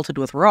house was pelted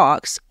with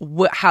rocks,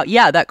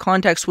 that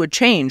context would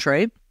change,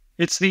 right?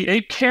 It's the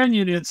Ape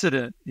Canyon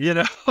incident,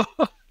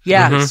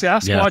 Yeah.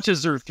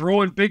 Sasquatches are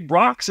throwing big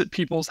rocks at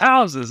people's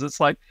houses. It's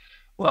like,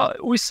 well,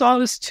 we saw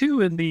this too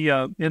in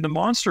the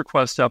Monster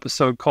Quest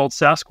episode called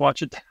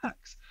Sasquatch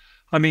Attacks.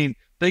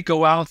 They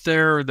go out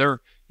there,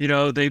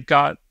 they've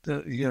got,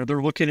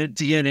 they're looking at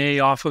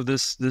DNA off of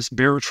this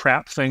bear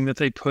trap thing that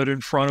they put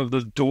in front of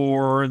the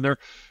door, and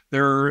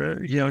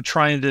they're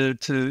trying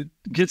to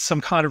get some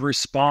kind of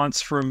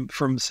response from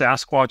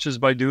Sasquatches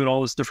by doing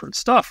all this different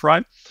stuff,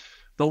 right?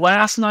 The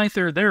last night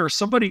they're there,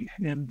 somebody,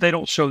 and they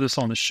don't show this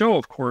on the show,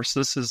 of course.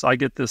 I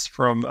get this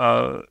from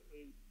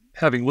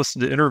having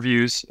listened to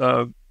interviews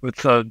with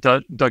Doug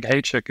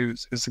Haychick,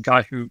 who's the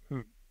guy who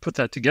put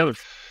that together.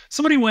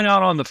 Somebody went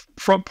out on the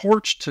front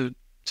porch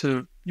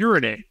to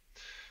urinate.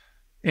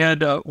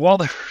 And while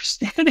they were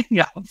standing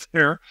out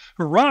there,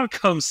 a rock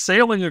comes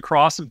sailing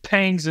across and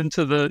pangs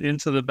into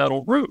the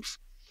metal roof.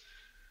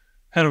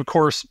 And of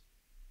course,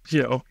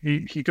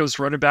 he goes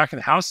running back in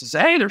the house and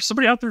says, "Hey, there's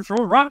somebody out there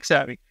throwing rocks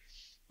at me."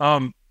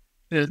 And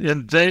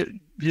they,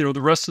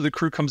 the rest of the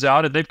crew comes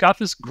out, and they've got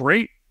this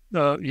great,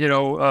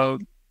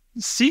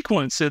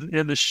 sequence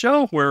in the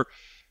show where,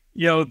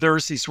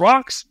 there's these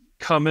rocks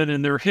coming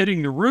and they're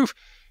hitting the roof,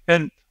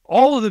 and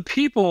all of the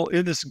people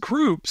in this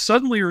group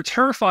suddenly are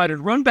terrified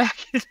and run back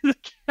into the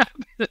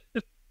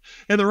cabin,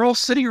 and they're all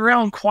sitting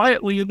around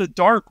quietly in the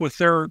dark with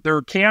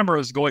their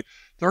cameras going,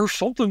 "There's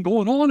something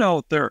going on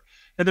out there."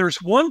 And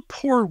there's one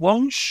poor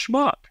lone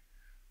schmuck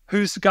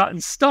who's gotten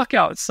stuck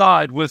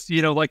outside with,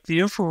 like the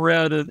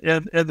infrared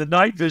and the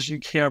night vision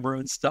camera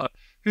and stuff,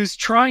 who's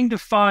trying to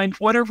find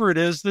whatever it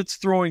is that's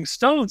throwing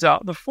stones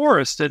out in the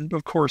forest. And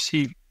of course,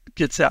 he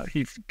gets out.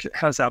 He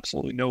has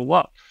absolutely no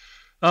love.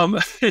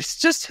 It's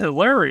just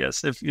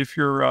hilarious. If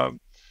you're,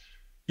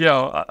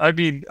 I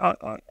mean,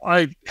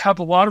 I have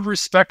a lot of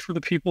respect for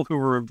the people who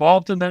were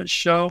involved in that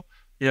show.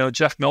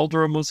 Jeff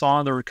Meldrum was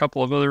on. There were a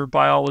couple of other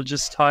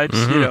biologist types.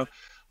 Mm-hmm.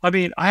 I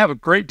mean, I have a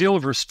great deal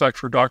of respect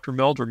for Dr.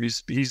 Meldrum.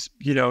 He's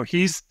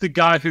the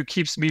guy who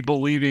keeps me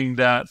believing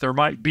that there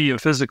might be a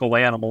physical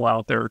animal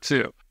out there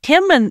too.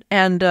 Him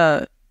and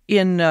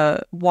in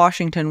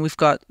Washington, we've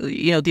got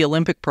the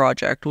Olympic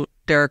Project,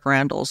 Derek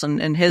Randall's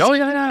and his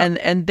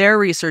and their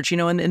research.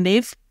 And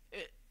they've,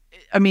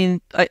 I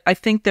mean, I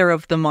think they're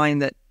of the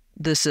mind that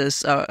this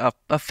is a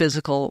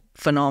physical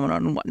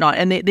phenomenon and whatnot,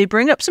 and they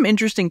bring up some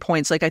interesting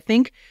points. Like I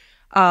think,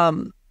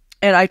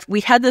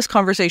 we had this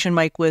conversation,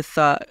 Mike, with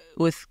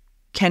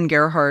Ken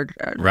Gerhard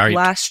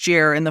last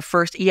year in the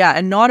first,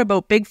 and not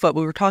about Bigfoot.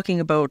 We were talking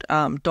about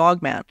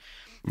Dogman,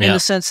 in the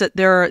sense that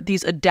there are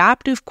these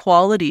adaptive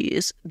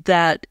qualities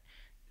that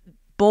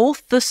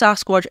both the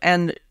Sasquatch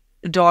and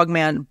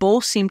Dogman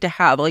both seem to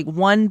have. Like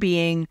one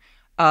being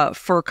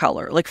fur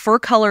color. Like fur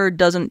color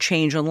doesn't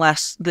change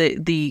unless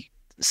the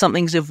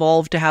something's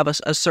evolved to have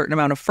a certain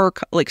amount of fur,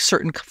 like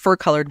certain fur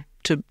color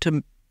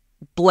to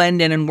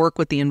blend in and work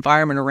with the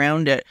environment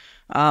around it.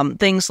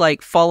 Things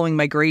like following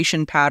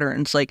migration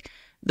patterns, like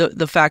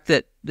the fact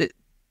that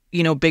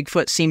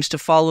Bigfoot seems to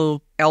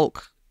follow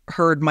elk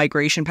herd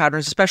migration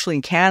patterns, especially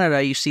in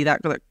Canada. You see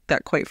that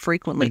quite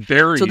frequently. It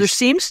varies. So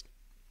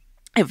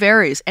it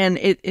varies, and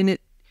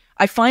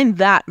I find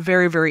that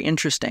very, very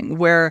interesting.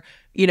 Where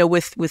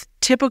with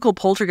typical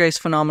poltergeist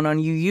phenomenon,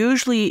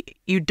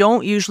 you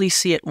don't usually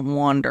see it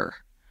wander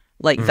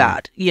like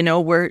that.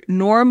 Where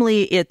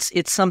normally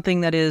it's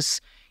something that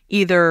is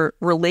either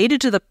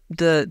related to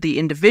the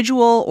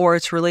individual or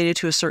it's related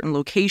to a certain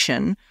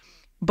location.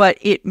 But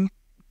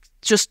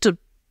just to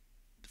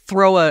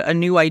throw a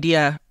new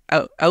idea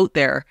out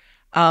there,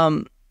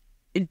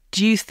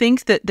 do you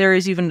think that there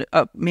is even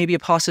maybe a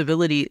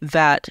possibility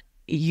that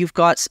you've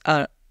got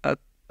a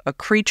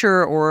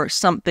creature or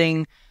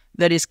something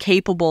that is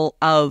capable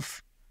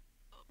of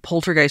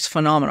poltergeist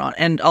phenomenon?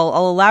 And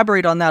I'll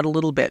elaborate on that a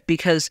little bit,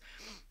 because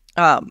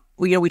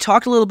we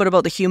talked a little bit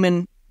about the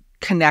human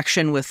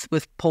connection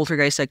with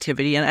poltergeist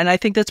activity, and I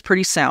think that's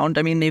pretty sound.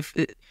 I mean, they've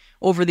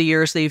over the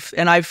years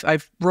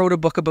I've wrote a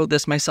book about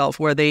this myself,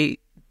 where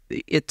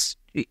it's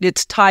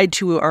tied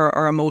to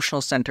our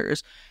emotional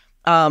centers,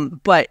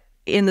 but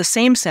in the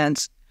same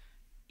sense,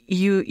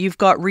 you've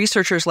got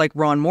researchers like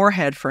Ron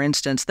Moorhead, for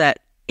instance, that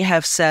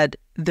have said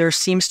there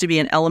seems to be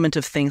an element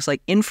of things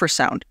like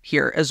infrasound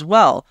here as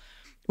well,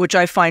 which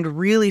I find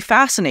really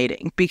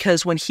fascinating,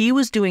 because when he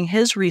was doing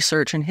his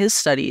research and his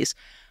studies,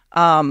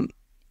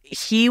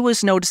 he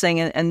was noticing,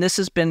 and this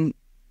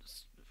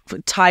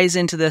ties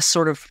into this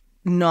sort of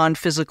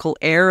non-physical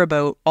air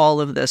about all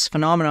of this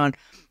phenomenon,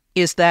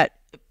 is that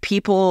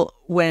people,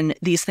 when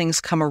these things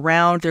come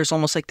around, there's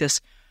almost like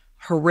this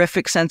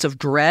horrific sense of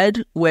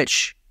dread,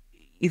 which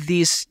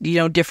these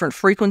different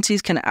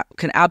frequencies can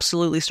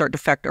absolutely start to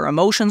affect our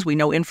emotions. We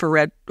know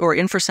infrared or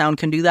infrasound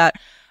can do that.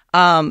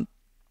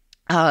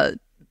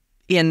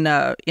 In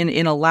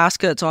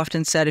Alaska, it's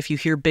often said if you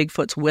hear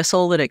Bigfoot's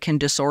whistle that it can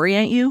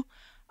disorient you,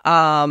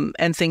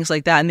 and things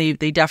like that. And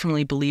they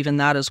definitely believe in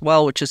that as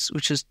well, which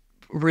is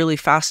really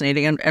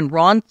fascinating. And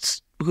Ron,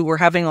 who we're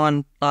having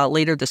on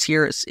later this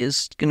year,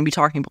 is going to be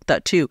talking about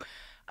that too.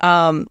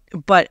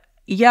 But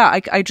yeah,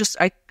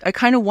 I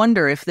kind of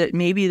wonder if that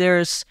maybe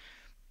there's,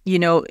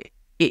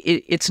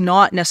 it's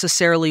not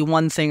necessarily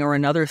one thing or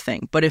another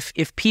thing, but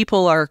if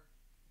people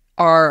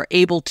are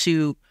able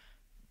to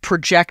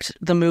project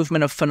the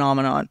movement of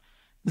phenomenon,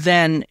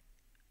 then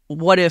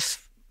what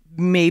if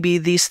maybe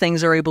these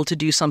things are able to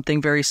do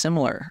something very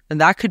similar?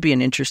 And that could be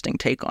an interesting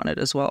take on it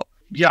as well.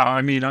 Yeah,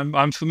 I mean,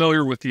 I'm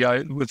familiar with the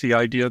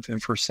idea of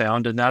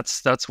infrasound, and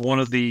that's one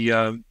of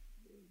the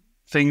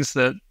things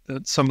that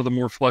some of the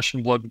more flesh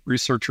and blood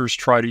researchers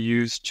try to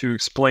use to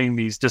explain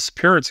these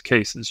disappearance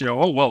cases.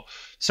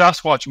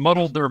 Sasquatch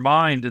muddled their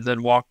mind and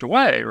then walked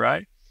away,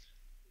 right?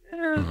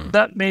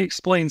 That may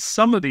explain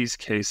some of these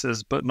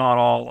cases, but not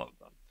all of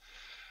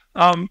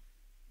them.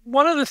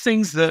 One of the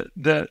things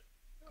that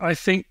I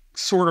think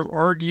sort of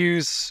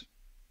argues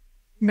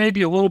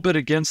maybe a little bit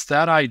against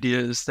that idea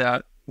is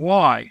that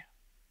why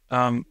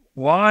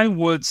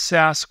would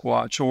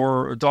Sasquatch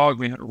or a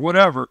Dogman or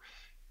whatever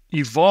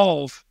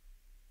evolve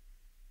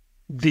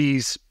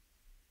these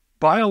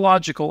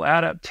biological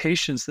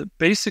adaptations that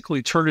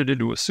basically turn it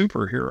into a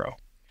superhero?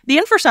 The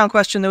infrasound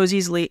question, though, is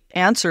easily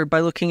answered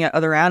by looking at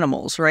other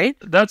animals, right?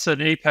 That's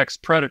an apex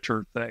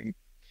predator thing.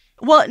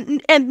 Well,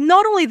 and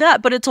not only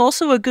that, but it's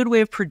also a good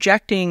way of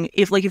projecting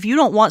if you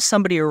don't want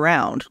somebody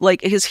around.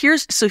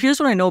 Here's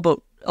what I know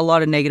about a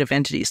lot of negative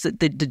entities that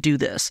do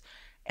this.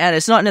 And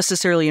it's not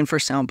necessarily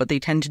infrasound, but they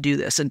tend to do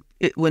this. And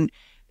when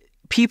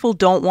people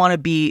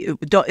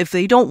if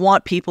they don't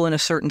want people in a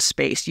certain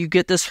space, you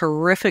get this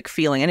horrific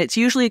feeling. And it's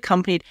usually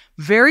accompanied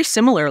very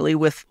similarly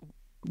with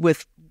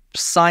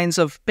signs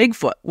of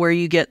Bigfoot, where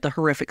you get the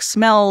horrific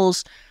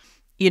smells,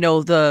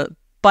 the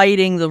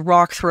biting, the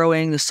rock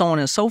throwing, the so on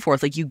and so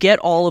forth. Like, you get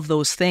all of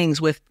those things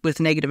with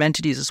negative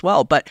entities as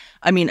well. But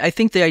I mean, I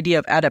think the idea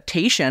of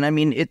adaptation, I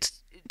mean,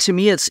 to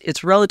me,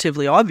 it's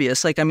relatively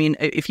obvious. Like, I mean,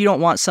 if you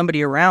don't want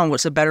somebody around,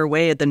 what's a better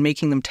way than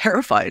making them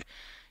terrified?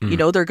 You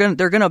know, they're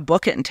gonna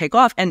book it and take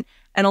off. And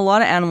a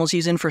lot of animals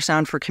use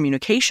infrasound for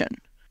communication.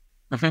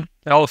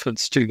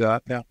 Elephants do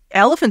that. Yeah.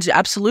 Elephants,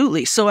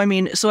 absolutely. So I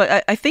mean,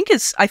 I think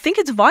it's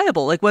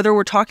viable. Like, whether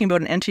we're talking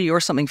about an entity or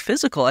something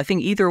physical, I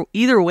think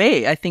either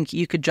way, I think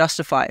you could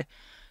justify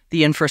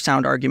the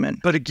infrasound argument.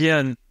 But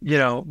again, you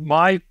know,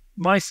 my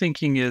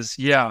thinking is,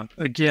 yeah,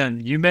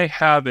 again, you may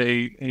have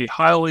a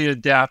highly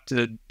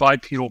adapted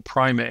bipedal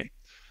primate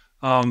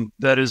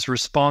that is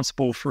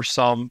responsible for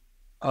some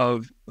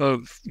of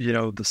you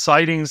know, the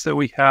sightings that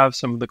we have,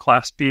 some of the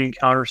Class B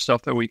encounter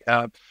stuff that we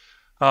have.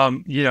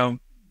 You know,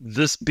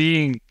 this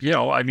being, you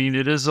know, I mean,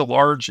 it is a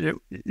large,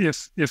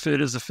 if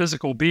it is a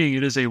physical being,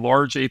 it is a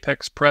large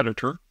apex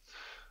predator.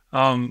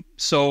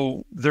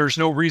 So there's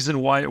no reason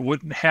why it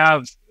wouldn't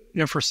have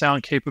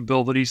infrasound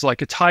capabilities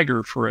like a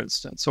tiger, for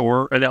instance,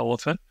 or an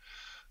elephant.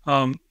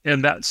 And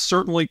that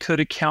certainly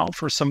could account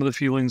for some of the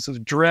feelings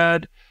of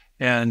dread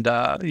and,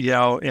 you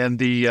know, and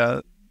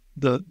the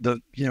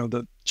you know,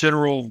 the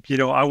general, you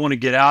know, I want to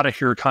get out of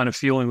here kind of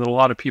feeling that a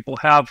lot of people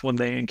have when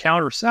they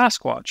encounter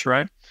Sasquatch,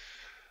 right?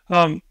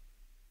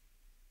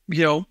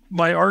 You know,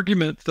 my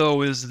argument,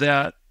 though, is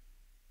that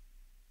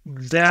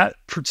that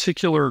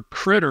particular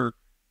critter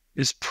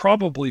is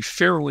probably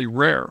fairly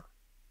rare.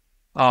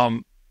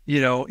 You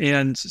know,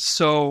 and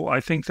so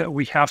I think that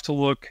we have to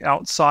look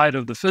outside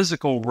of the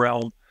physical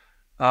realm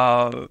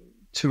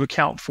to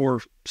account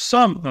for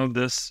some of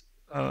this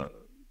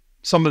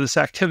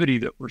activity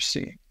that we're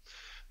seeing.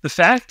 The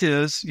fact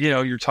is, you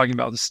know, you're talking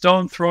about the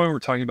stone throwing, we're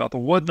talking about the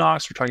wood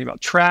knocks, we're talking about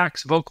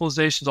tracks,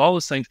 vocalizations, all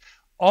those things.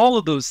 All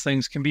of those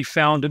things can be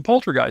found in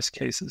poltergeist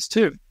cases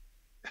too.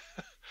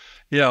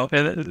 You know,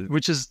 and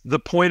which is the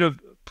point of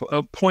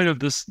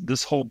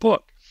this whole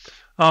book.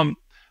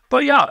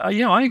 But yeah,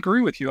 you know, I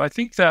agree with you. I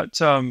think that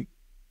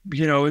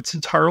you know, it's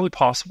entirely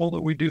possible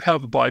that we do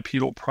have a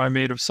bipedal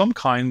primate of some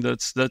kind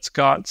that's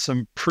got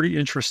some pretty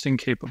interesting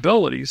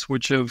capabilities,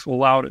 which have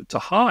allowed it to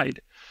hide.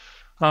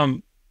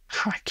 I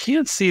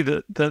can't see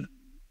that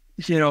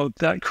you know,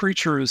 that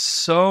creature is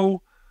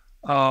so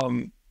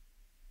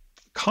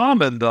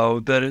common, though,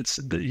 that it's,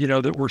 you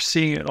know, that we're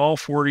seeing it in all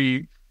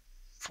 49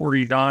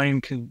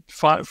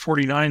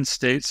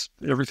 states,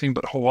 everything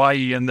but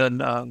Hawaii, and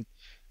then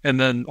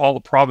all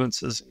the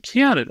provinces in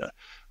Canada.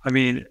 I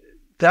mean,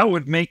 that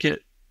would make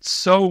it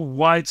so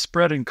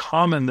widespread and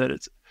common that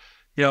it's,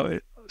 you know,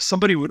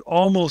 somebody would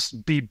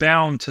almost be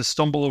bound to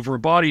stumble over a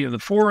body in the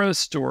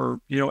forest, or,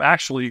 you know,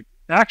 actually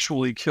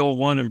kill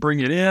one and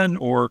bring it in,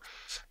 or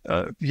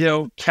you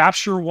know,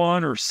 capture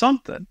one or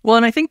something. Well,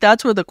 and I think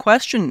that's where the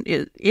question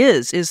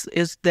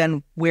is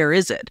then where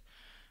is it?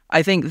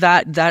 I think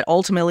that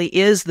ultimately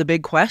is the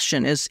big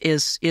question,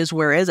 is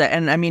where is it?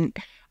 And I mean,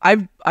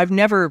 I've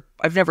never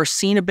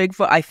seen a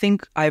Bigfoot. I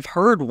think I've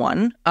heard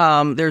one.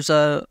 There's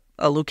a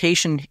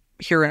location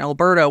here in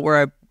Alberta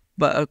where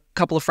a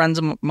couple of friends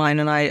of mine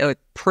and I are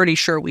pretty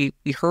sure we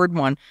heard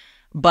one,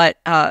 but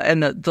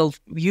and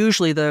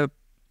usually the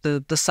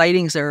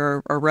sightings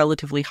there are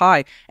relatively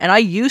high. And I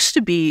used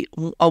to be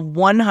a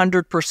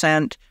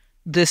 100%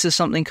 this is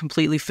something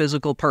completely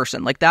physical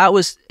person. Like, that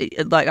was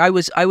like I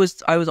was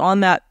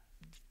on that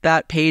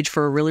page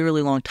for a really,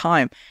 really long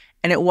time.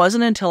 And it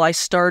wasn't until I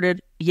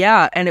started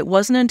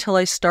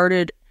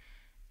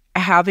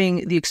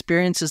having the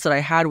experiences that I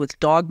had with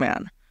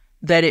Dogman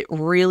that it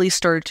really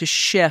started to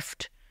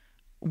shift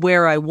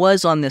where I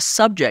was on this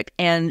subject.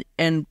 And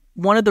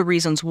one of the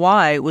reasons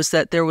why was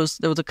that there was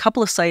a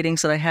couple of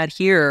sightings that I had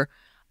here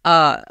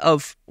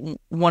of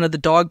one of the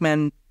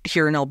dogmen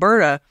here in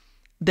Alberta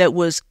that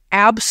was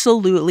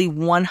absolutely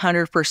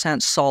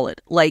 100%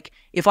 solid. Like,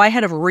 if I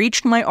had have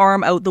reached my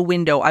arm out the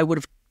window, I would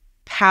have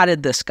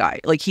patted this guy.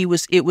 Like, it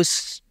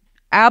was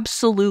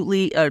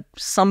absolutely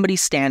somebody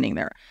standing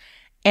there.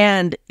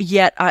 And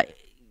yet,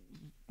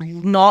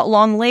 not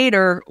long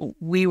later,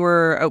 we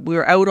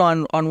were out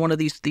on one of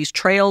these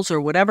trails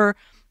or whatever,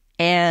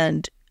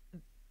 and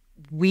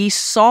we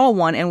saw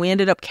one, and we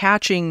ended up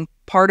catching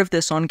part of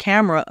this on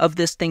camera, of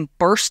this thing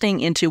bursting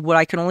into what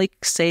I can only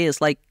say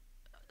is like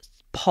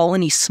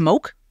polleny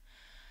smoke.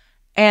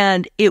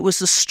 And it was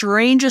the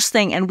strangest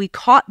thing. And we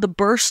caught the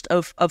burst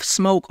of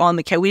smoke on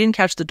the camera. We didn't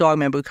catch the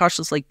dogman, but we caught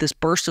this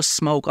burst of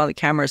smoke on the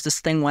camera as this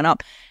thing went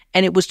up.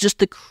 And it was just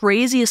the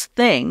craziest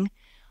thing.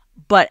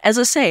 But as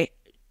I say,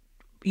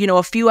 you know,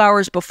 a few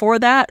hours before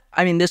that,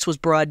 I mean, this was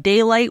broad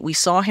daylight. We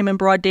saw him in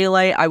broad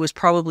daylight. I was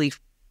probably,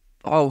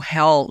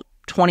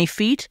 20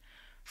 feet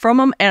from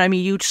him. And I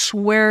mean, you'd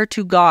swear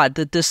to God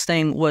that this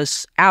thing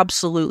was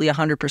absolutely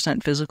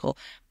 100% physical.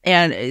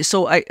 And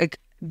so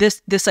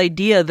this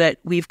idea that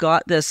we've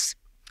got this,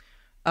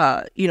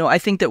 you know, I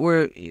think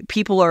that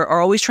people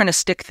are always trying to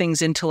stick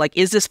things into, like,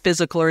 is this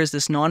physical or is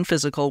this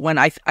non-physical? When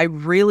I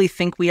really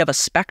think we have a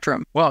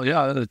spectrum. Well,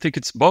 yeah, I think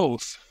it's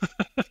both.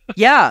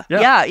 Yeah,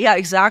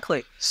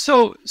 exactly.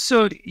 So,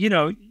 you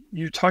know,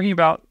 you're talking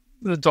about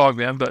the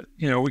dogman, but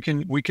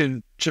we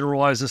can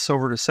generalize this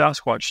over to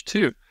Sasquatch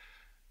too.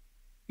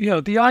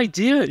 The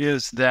idea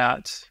is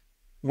that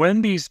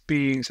when these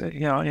beings,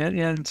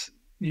 and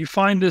you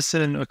find this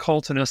in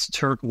occult and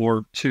esoteric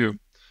lore too.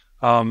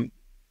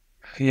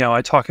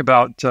 I talk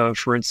about,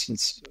 for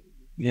instance,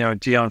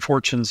 Dion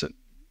Fortune's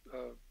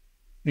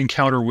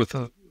encounter with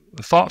a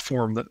thought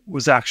form that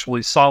was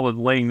actually solid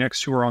laying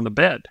next to her on the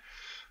bed.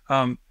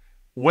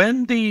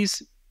 When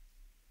these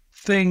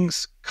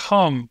things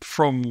come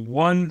from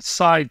one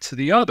side to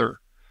the other,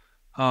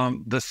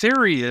 the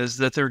theory is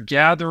that they're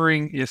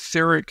gathering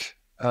etheric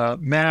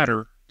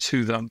matter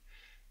to them,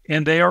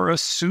 and they are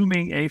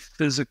assuming a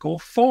physical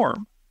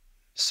form.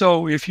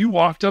 So if you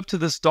walked up to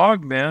this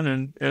dog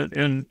man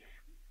and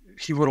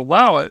he would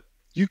allow it,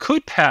 you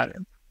could pat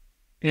him,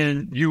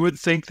 and you would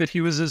think that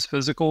he was as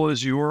physical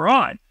as you or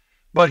I.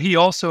 But he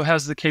also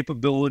has the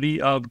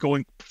capability of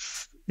going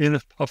in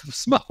a puff of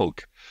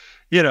smoke,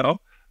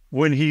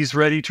 when he's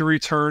ready to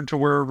return to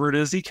wherever it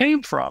is he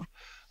came from.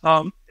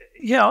 And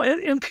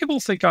people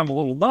think I'm a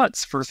little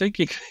nuts for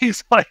thinking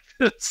things like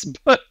this,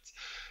 but,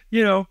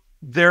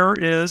 there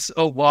is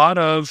a lot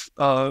of,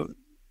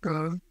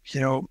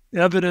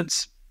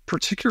 evidence,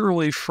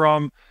 particularly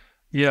from,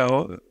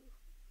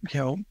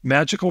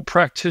 magical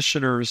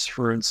practitioners,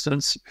 for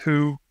instance,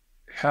 who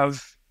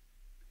have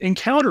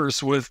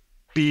encounters with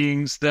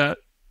beings that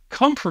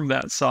come from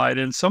that side.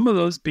 And some of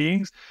those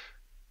beings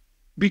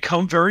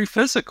become very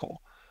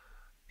physical.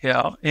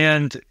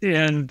 And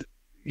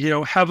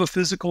have a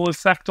physical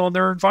effect on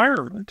their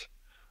environment.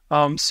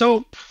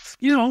 So,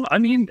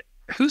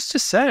 who's to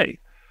say?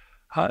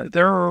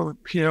 There are,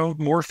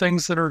 more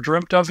things that are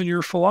dreamt of in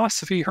your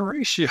philosophy,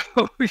 Horatio.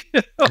 Right.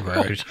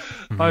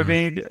 Mm-hmm. I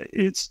mean,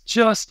 it's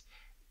just,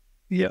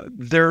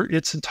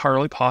 it's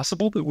entirely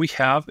possible that we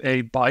have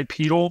a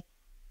bipedal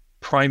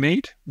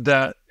primate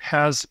that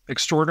has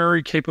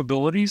extraordinary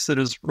capabilities, that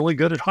is really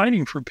good at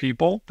hiding from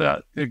people,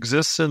 that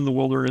exists in the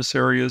wilderness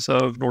areas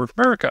of North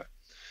America.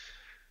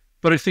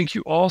 But I think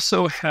you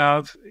also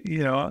have,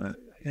 and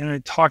I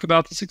talk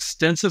about this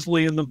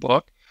extensively in the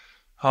book,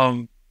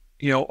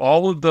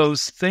 all of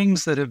those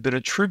things that have been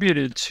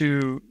attributed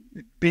to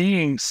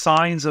being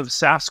signs of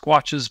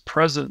Sasquatch's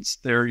presence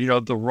there,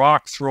 the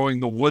rock throwing,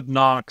 the wood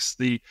knocks,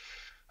 the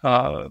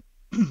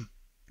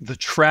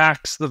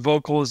tracks, the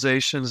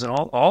vocalizations, and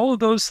all of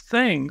those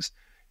things.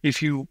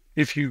 If you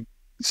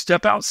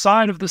step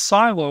outside of the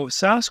silo of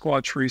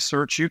Sasquatch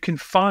research, you can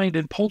find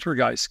in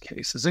poltergeist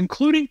cases,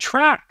 including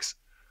tracks.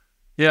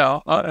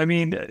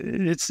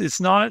 It's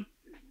not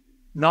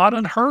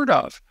unheard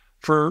of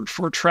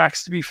for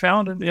tracks to be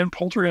found in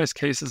poltergeist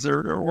cases,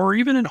 or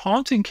even in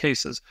haunting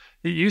cases.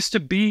 It used to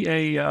be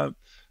a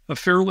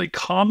fairly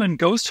common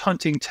ghost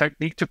hunting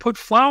technique to put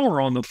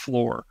flour on the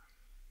floor,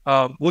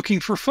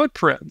 looking for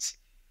footprints.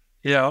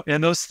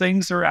 And those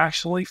things are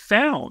actually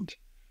found.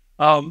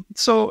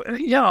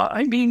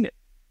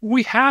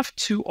 We have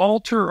to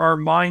alter our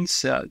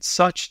mindset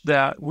such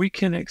that we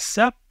can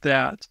accept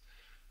that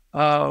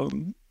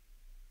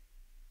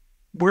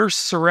we're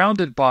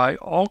surrounded by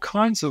all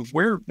kinds of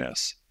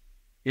weirdness.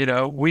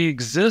 We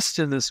exist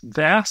in this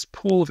vast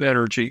pool of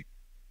energy,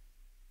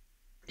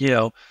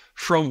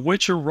 from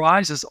which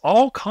arises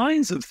all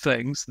kinds of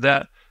things,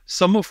 that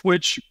some of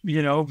which,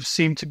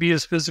 seem to be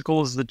as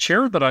physical as the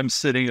chair that I'm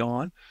sitting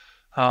on.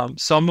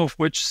 Some of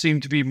which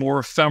seem to be more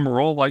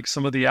ephemeral, like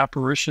some of the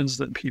apparitions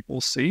that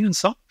people see, and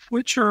some of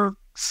which are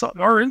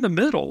in the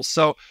middle.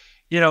 So,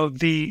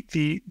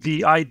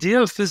 the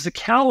idea of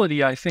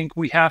physicality, I think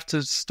we have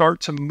to start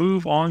to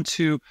move on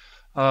to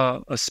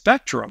a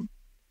spectrum,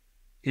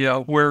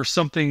 where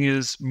something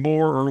is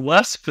more or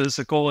less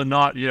physical, and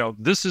not,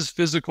 this is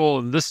physical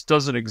and this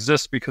doesn't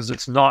exist because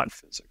it's not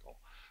physical.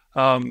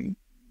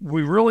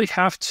 We really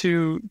have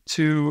to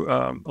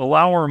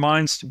allow our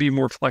minds to be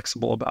more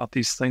flexible about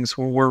these things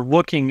when we're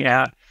looking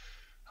at,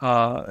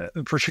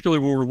 particularly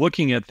when we're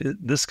looking at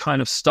this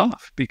kind of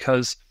stuff,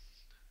 because,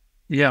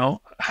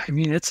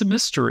 it's a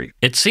mystery.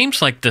 It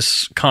seems like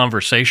this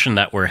conversation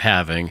that we're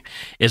having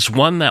is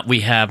one that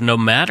we have no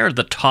matter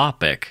the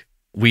topic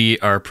we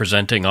are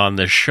presenting on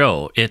this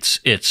show. It's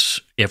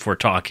if we're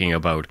talking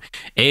about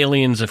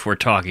aliens, if we're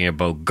talking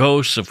about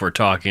ghosts, if we're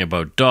talking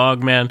about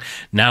Dogman,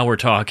 now we're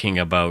talking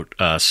about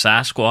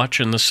Sasquatch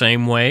in the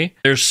same way.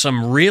 There's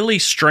some really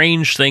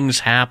strange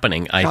things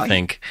happening, I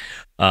think,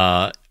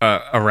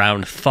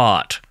 around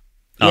thought.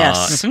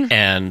 Yes.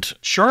 And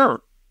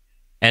sure.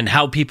 And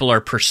how people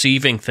are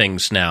perceiving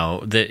things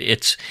now.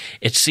 It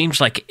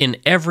seems like in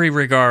every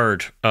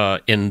regard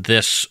in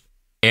this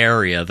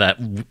area, that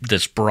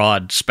this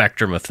broad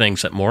spectrum of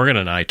things that Morgan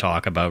and I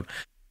talk about,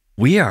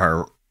 we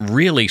are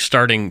really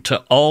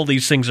all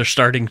these things are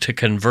starting to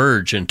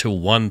converge into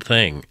one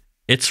thing.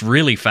 It's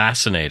really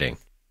fascinating.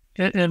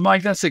 And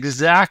Mike, that's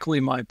exactly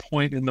my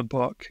point in the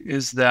book,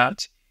 is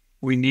that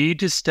we need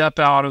to step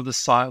out of the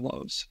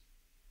silos.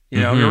 You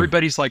know,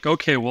 everybody's like,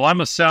 okay, well,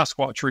 I'm a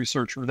Sasquatch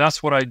researcher.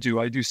 That's what I do.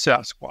 I do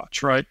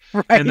Sasquatch, right?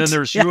 And then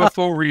there's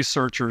UFO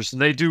researchers,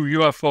 and they do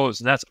UFOs,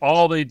 and that's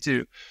all they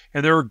do.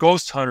 And there are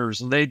ghost hunters,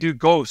 and they do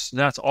ghosts, and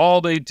that's all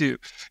they do.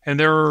 And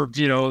there are,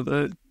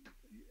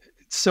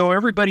 so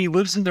everybody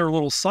lives in their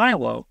little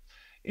silo.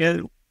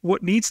 And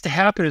what needs to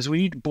happen is we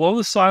need to blow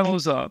the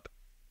silos up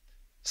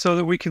so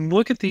that we can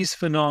look at these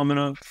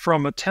phenomena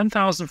from a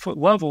 10,000-foot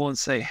level and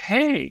say,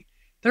 hey,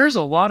 there's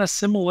a lot of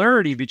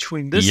similarity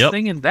between this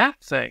thing and that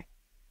thing.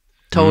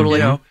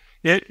 Totally.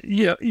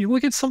 You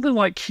look at something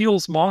like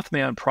Keel's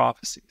Mothman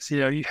prophecies.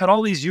 You had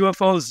all these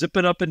UFOs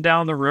zipping up and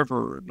down the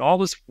river and all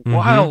this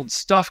wild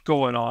stuff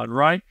going on,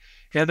 right?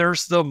 And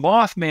there's the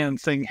Mothman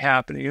thing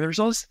happening.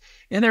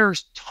 And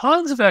there's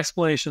tons of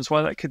explanations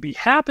why that could be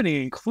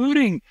happening,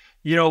 including,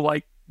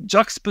 like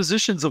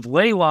juxtapositions of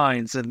ley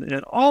lines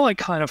and all that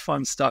kind of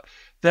fun stuff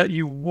that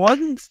you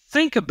wouldn't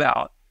think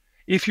about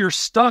if you're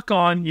stuck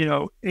on,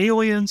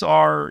 aliens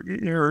are,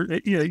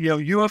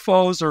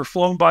 UFOs are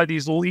flown by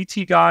these little ET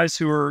guys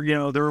who are,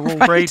 they're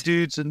little gray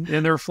dudes and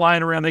they're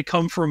flying around. They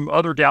come from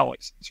other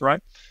galaxies,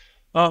 right?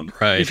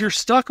 If you're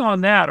stuck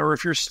on that, or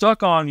if you're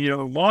stuck on,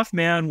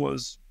 Mothman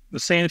was the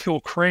sandhill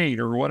crane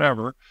or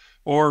whatever,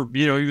 or,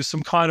 he was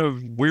some kind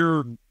of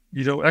weird,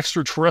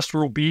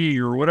 extraterrestrial being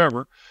or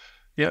whatever.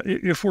 Yeah.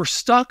 If we're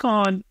stuck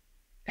on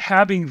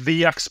having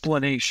the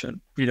explanation,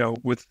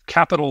 with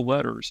capital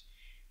letters,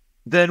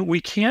 then we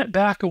can't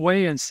back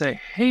away and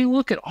say, hey,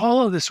 look at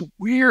all of this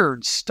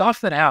weird stuff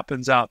that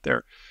happens out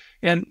there.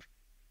 And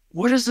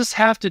what does this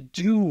have to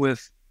do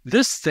with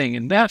this thing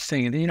and that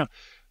thing? And,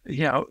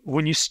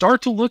 when you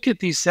start to look at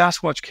these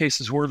Sasquatch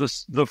cases where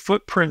the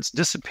footprints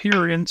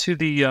disappear into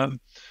the,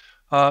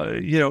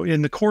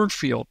 in the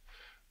cornfield,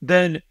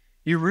 then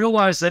you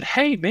realize that,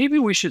 hey, maybe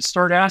we should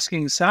start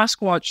asking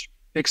Sasquatch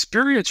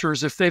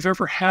experiencers if they've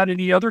ever had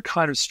any other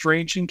kind of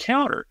strange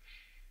encounter.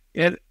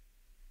 And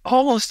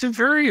almost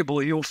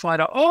invariably you'll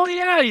find out, oh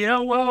yeah,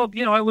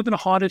 I live in a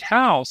haunted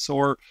house,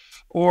 or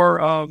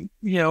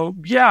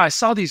I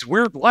saw these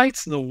weird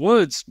lights in the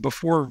woods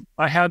before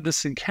I had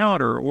this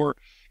encounter, or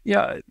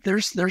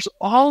there's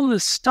all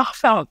this stuff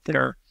out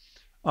there.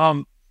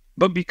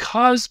 But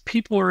because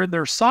people are in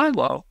their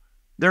silo,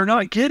 they're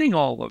not getting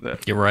all of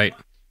it. You're right.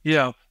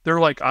 Yeah. They're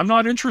like, I'm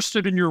not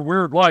interested in your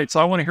weird lights.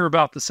 I want to hear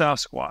about the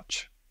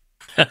Sasquatch.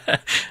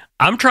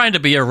 I'm trying to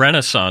be a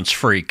Renaissance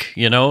freak,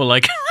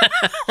 like.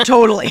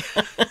 Totally.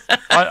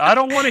 I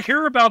don't want to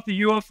hear about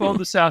the UFO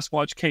the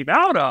Sasquatch came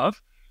out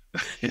of.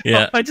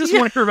 Yeah. I just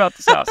want to hear about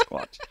the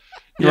Sasquatch.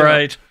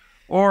 Right.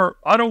 Or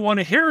I don't want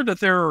to hear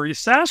that there are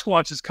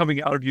Sasquatches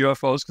coming out of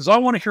UFOs because I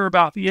want to hear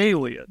about the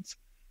aliens.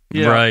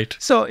 Right.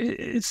 So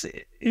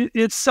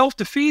it's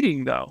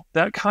self-defeating, though.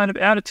 That kind of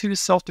attitude is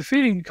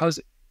self-defeating because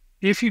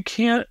if you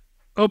can't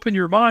open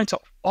your mind to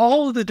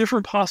all of the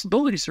different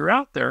possibilities that are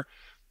out there,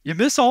 you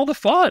miss all the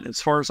fun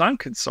as far as I'm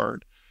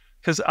concerned.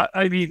 Because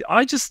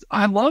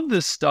I love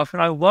this stuff,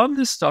 and I love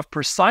this stuff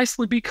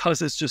precisely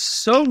because it's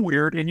just so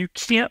weird and you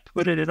can't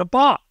put it in a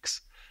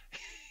box.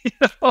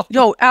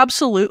 No,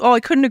 absolutely. Oh,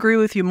 I couldn't agree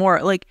with you more.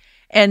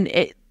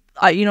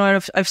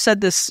 I've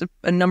said this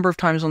a number of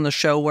times on the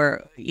show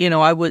where,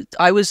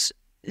 I was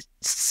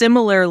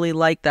similarly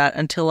like that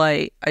until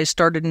I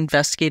started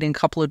investigating a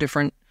couple of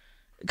different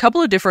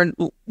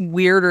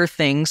weirder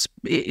things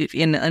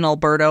in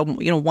Alberta,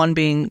 one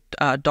being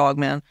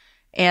Dogman.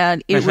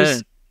 And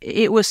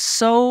it was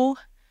so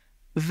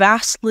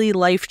vastly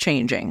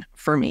life-changing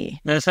for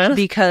me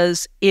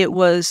because it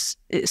was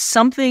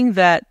something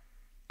that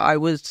I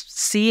was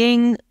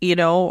seeing,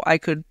 I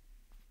could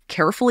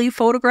carefully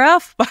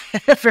photograph.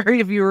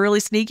 If you were really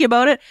sneaky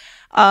about it,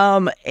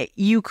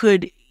 you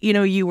could,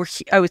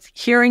 I was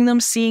hearing them,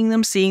 seeing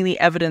the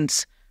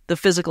evidence, the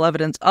physical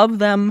evidence of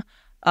them.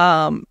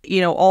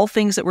 All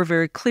things that were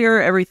very clear.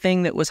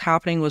 Everything that was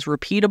happening was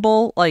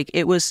repeatable. Like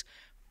it was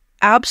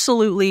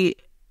absolutely,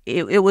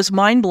 it was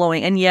mind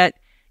blowing. And yet,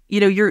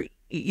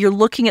 you're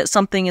looking at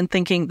something and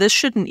thinking this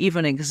shouldn't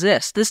even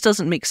exist. This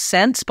doesn't make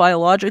sense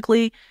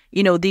biologically.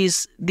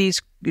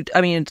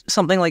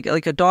 Something like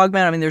a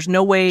dogman. There's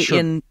no way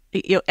in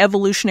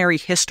evolutionary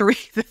history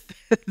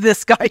that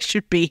this guy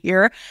should be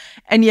here,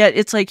 and yet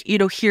it's like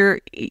here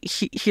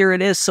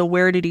it is. So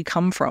where did he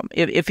come from?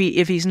 If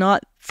he's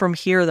not from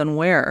here, then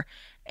where?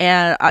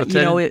 And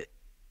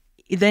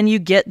then you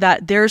get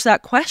that there's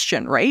that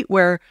question, right,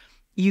 where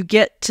you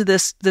get to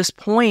this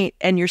point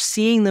and you're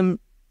seeing them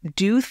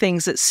do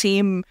things that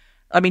seem,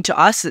 to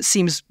us, it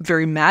seems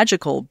very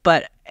magical,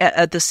 but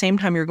at the same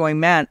time, you're going,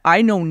 man,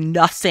 I know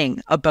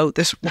nothing about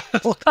this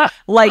world.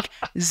 Like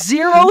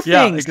zero things.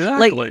 Yeah,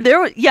 exactly. Like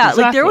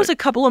there was a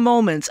couple of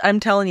moments, I'm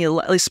telling you,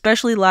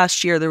 especially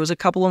last year, there was a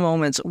couple of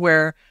moments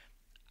where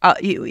I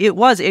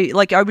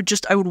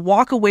would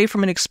walk away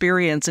from an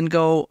experience and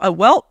go,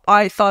 well,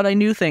 I thought I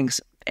knew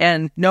things.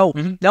 And no,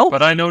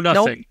 but I know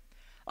nothing. Nope.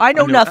 I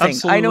know nothing.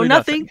 I know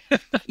nothing.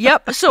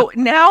 Yep. So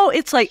now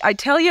it's like, I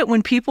tell you,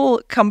 when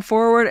people come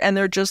forward and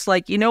they're just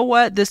like, you know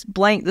what, this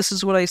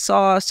is what I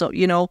saw. So,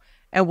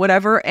 and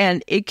whatever.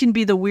 And it can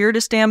be the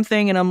weirdest damn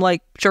thing. And I'm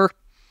like, sure.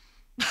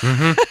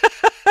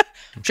 Mm-hmm.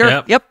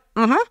 Sure. Yep.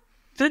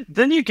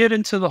 Then you get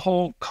into the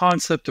whole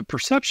concept of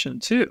perception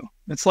too.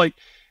 It's like,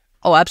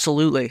 oh,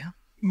 absolutely.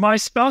 My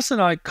spouse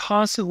and I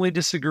constantly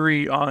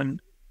disagree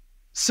on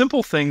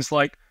simple things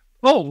like,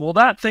 oh, well,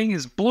 that thing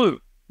is blue.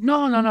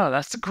 No,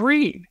 that's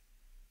green.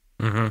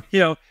 Mm-hmm. You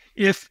know,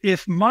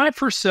 if my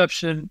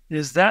perception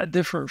is that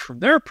different from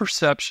their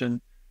perception,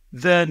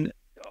 then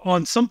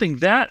on something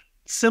that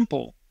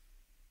simple,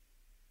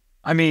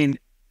 I mean,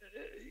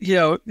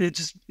 it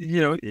just,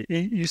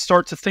 you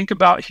start to think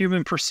about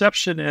human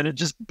perception and it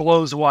just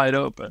blows wide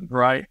open,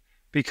 right?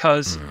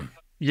 Because,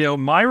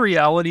 my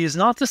reality is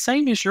not the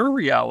same as your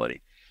reality.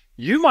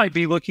 You might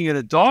be looking at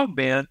a dog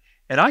man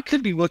and I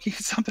could be looking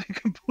at something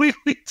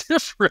completely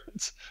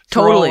different.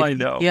 Totally. For all I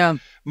know. Yeah.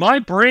 My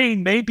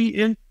brain may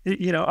be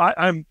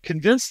I'm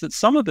convinced that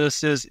some of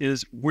this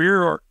is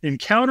we're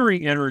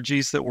encountering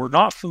energies that we're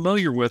not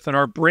familiar with and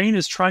our brain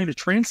is trying to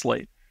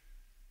translate,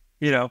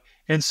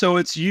 and so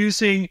it's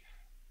using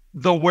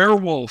the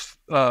werewolf,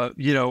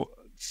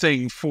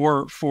 thing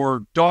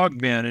for dog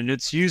man, and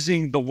it's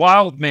using the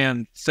wild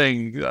man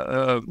thing.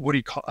 What do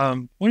you call?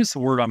 What is the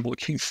word I'm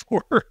looking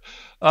for?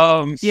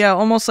 Yeah,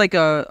 almost like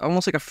a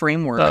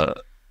framework.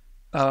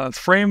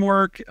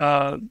 Framework.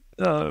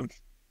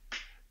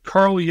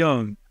 Carl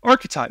Jung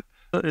archetype.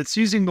 It's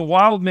using the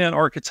wild man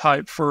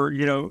archetype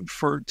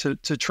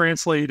to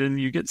translate,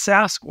 and you get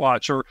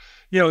Sasquatch, or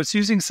it's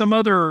using some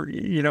other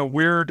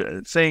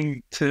weird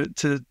thing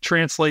to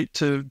translate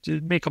to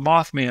make a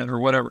Mothman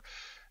or whatever.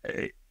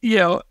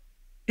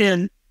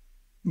 And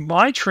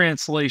my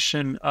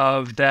translation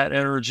of that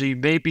energy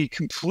may be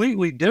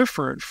completely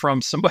different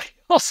from somebody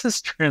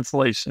else's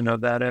translation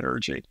of that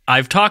energy.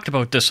 I've talked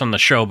about this on the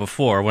show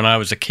before. When I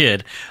was a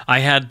kid, I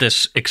had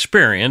this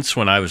experience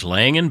when I was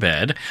laying in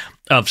bed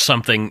of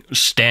something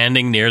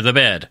standing near the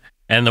bed.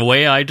 And the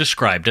way I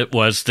described it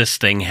was this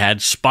thing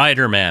had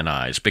Spider-Man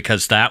eyes,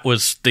 because that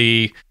was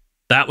the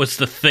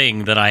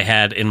thing that I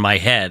had in my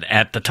head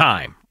at the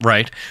time,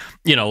 right?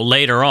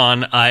 Later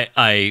on,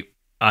 I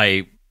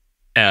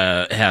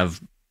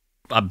have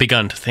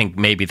begun to think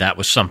maybe that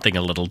was something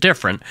a little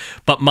different,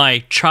 but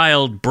my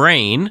child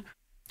brain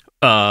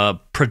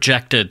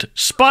projected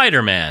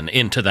Spider-Man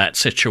into that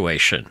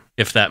situation,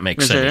 if that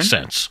makes any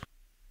sense.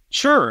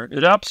 Sure,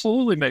 it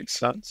absolutely makes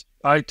sense.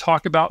 I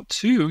talk about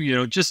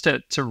too, just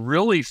to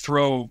really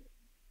throw,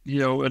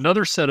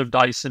 another set of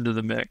dice into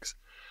the mix.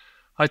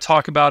 I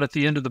talk about at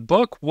the end of the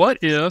book, what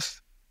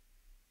if,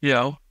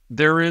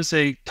 there is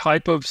a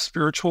type of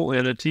spiritual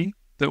entity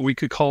that we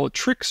could call a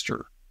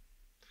trickster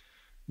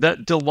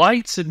that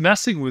delights in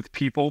messing with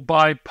people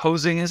by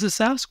posing as a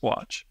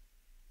Sasquatch,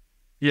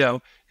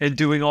 and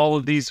doing all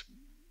of these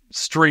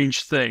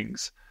strange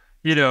things,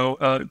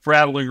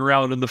 rattling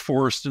around in the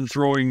forest and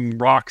throwing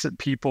rocks at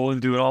people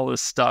and doing all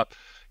this stuff.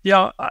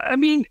 Yeah, I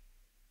mean,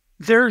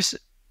 there's,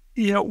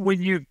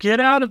 when you get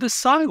out of the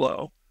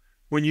silo,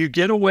 when you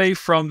get away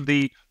from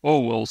the, oh,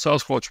 well,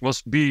 Sasquatch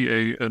must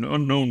be an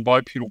unknown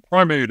bipedal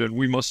primate, and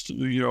we must,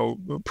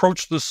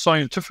 approach this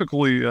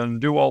scientifically and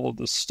do all of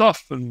this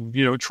stuff and,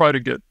 try to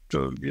get,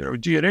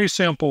 DNA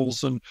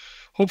samples, and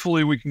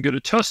hopefully we can get a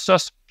test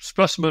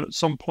specimen at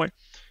some point.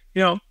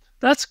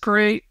 That's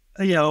great,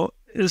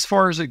 as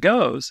far as it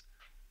goes,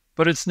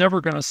 but it's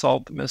never going to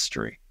solve the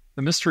mystery.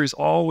 The mystery is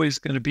always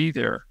going to be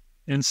there.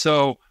 And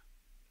so,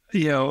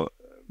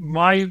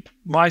 my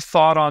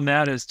thought on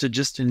that is to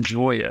just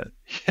enjoy it,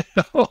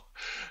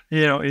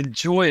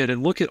 enjoy it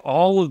and look at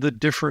all of the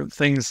different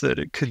things that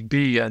it could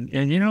be, and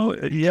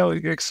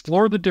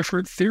explore the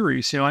different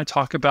theories. I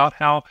talk about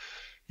how,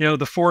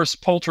 the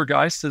forest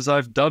poltergeist, as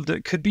I've dubbed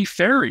it, could be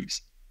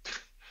fairies.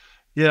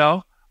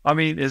 I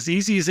mean, as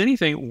easy as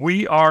anything,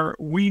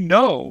 we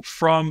know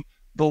from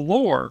the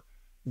lore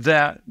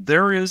that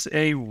there is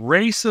a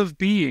race of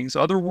beings,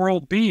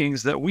 otherworld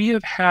beings, that we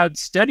have had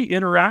steady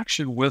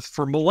interaction with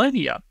for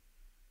millennia.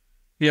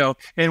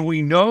 And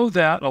we know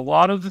that a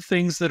lot of the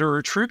things that are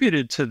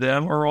attributed to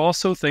them are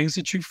also things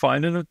that you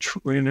find in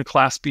a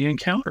Class B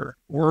encounter,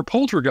 or a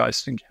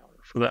poltergeist encounter,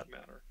 for that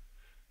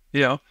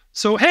matter.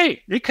 So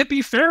hey, it could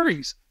be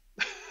fairies.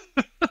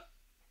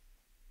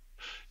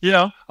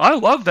 I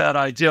love that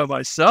idea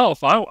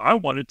myself. I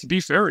want it to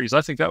be fairies.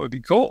 I think that would be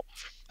cool.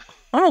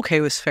 I'm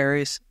okay with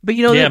fairies, but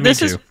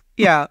this is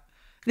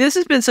this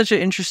has been such an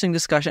interesting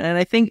discussion, and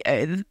I think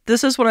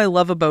this is what I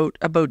love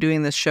about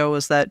doing this show,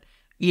 is that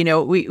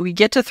we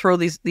get to throw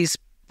these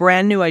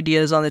brand new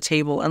ideas on the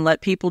table and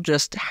let people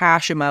just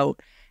hash them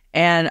out.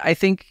 And I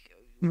think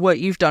what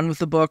you've done with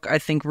the book, I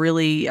think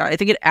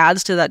it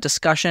adds to that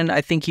discussion.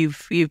 I think you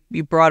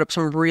brought up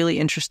some really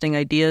interesting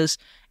ideas.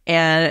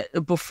 And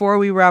before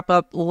we wrap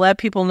up, let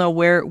people know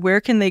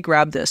where can they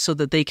grab this so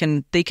that they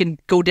can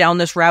go down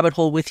this rabbit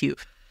hole with you.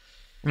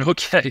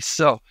 Okay,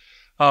 so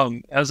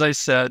as I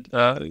said,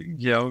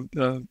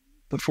 the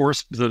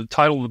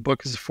title of the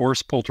book is The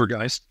Forest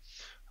Poltergeist.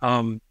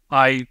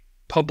 I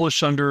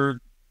publish under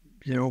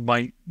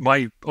my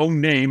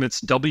own name.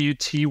 It's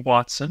W.T.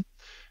 Watson,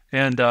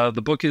 And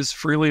the book is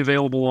freely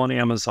available on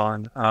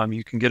Amazon.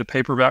 You can get a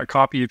paperback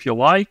copy if you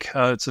like.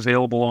 It's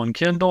available on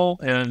Kindle.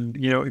 And,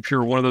 if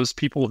you're one of those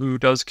people who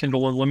does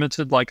Kindle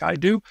Unlimited like I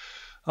do,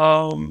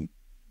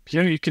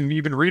 you can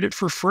even read it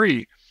for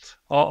free.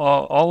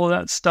 All of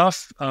that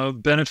stuff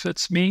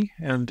benefits me.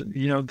 And,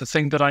 the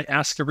thing that I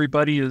ask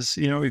everybody is,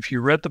 if you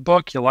read the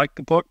book, you like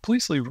the book,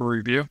 please leave a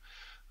review.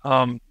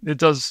 It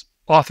does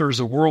authors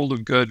a world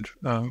of good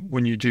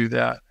when you do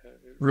that.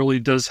 It really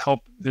does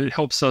help. It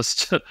helps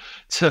us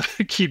to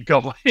keep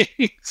going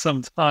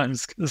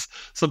sometimes, because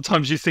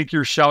sometimes you think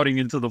you're shouting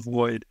into the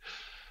void.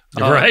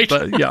 Right.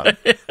 But yeah.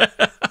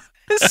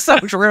 It's so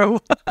true.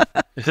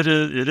 It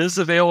is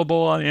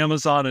available on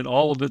Amazon in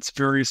all of its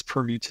various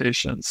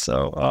permutations.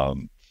 So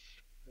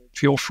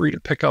feel free to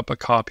pick up a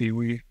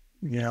copy.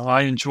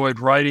 I enjoyed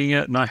writing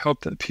it, and I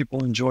hope that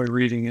people enjoy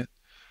reading it.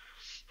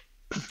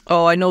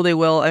 Oh, I know they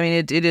will. I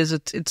mean,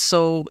 it's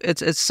so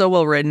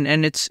well written,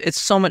 and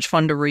it's so much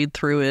fun to read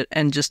through it,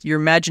 and just your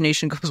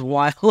imagination goes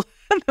wild.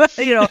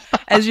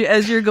 As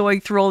you're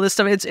going through all this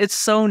stuff, it's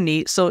so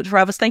neat. So,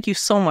 Travis, thank you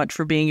so much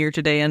for being here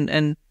today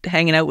and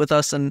hanging out with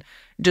us and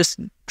just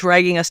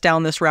dragging us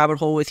down this rabbit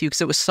hole with you,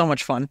 because it was so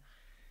much fun.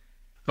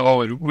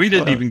 Oh, and we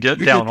didn't even get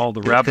down all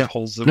the rabbit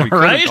holes that we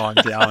could have gone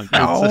down.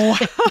 No.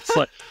 It's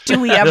like, do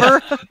we ever?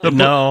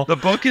 No. The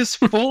book is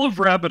full of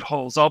rabbit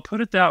holes. I'll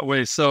put it that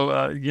way. So,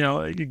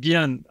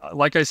 again,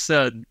 like I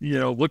said,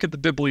 look at the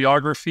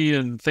bibliography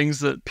and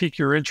things that pique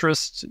your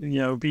interest.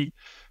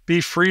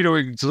 Be free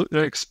to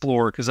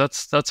explore, because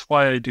that's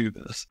why I do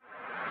this.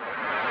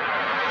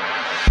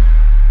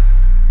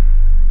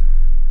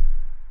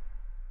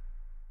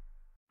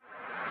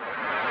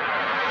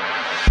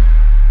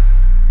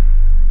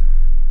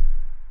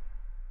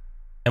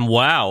 And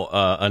wow,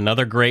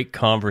 another great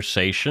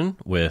conversation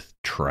with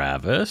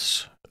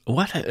Travis.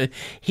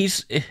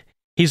 He's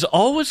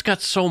always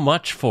got so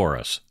much for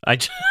us. I'm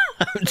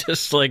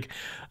just like,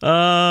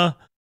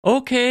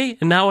 okay.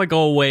 And now I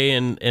go away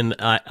and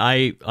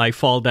I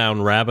fall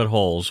down rabbit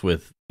holes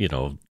with,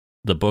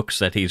 the books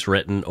that he's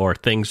written or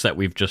things that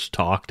we've just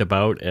talked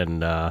about.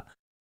 And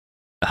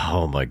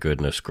oh my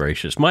goodness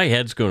gracious, my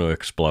head's going to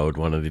explode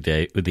one of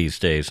these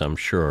days, I'm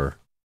sure.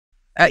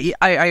 I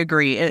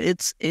agree.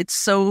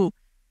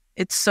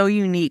 It's so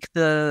unique,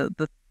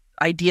 the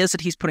ideas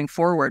that he's putting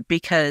forward,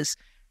 because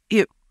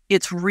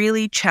it's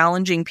really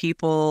challenging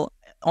people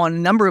on a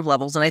number of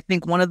levels. And I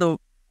think one of the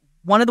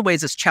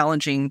ways it's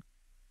challenging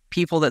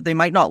people that they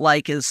might not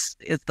like is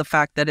the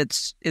fact that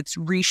it's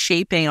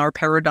reshaping our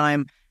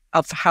paradigm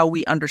of how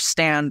we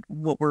understand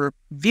what we're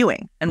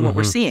viewing and what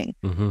we're seeing,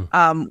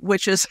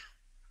 which is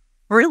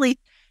really,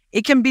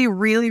 it can be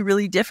really,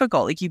 really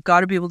difficult. Like, you've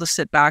got to be able to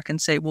sit back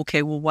and say, well,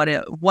 okay, well,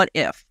 what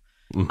if?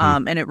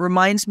 And it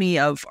reminds me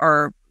of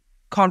our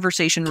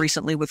conversation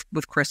recently with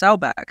Chris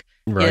Auerbach,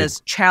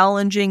 is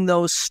challenging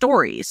those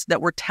stories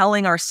that we're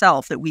telling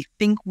ourselves that we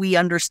think we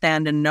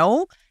understand and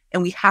know,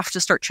 and we have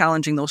to start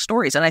challenging those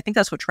stories. And I think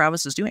that's what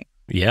Travis is doing.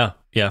 Yeah,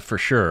 for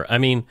sure. I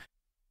mean,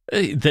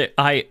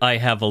 I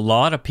have a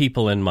lot of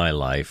people in my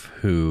life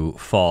who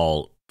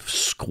fall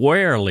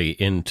squarely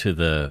into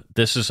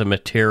this is a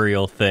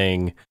material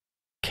thing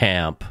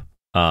camp,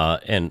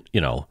 and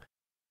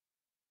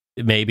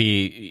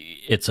maybe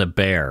it's a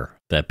bear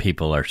that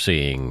people are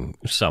seeing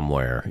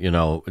somewhere.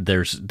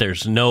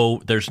 There's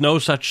no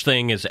such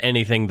thing as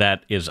anything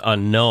that is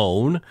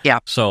unknown. Yeah.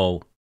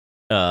 So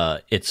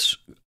it's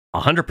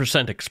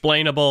 100%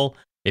 explainable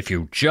if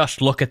you just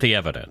look at the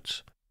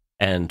evidence.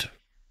 And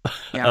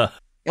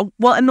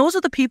well, and those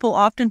are the people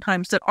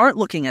oftentimes that aren't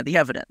looking at the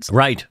evidence.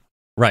 Right.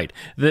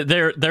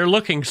 They're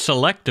looking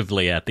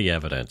selectively at the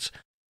evidence.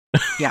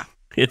 Yeah.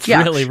 It's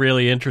really,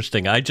 really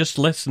interesting. I just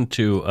listened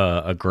to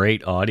a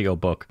great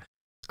audiobook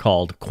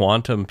called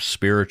Quantum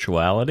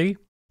Spirituality.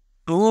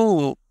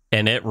 Ooh.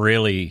 And it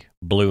really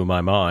blew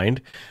my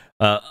mind.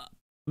 A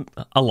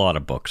lot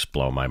of books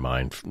blow my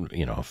mind,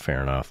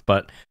 fair enough.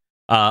 But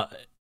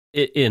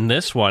in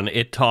this one,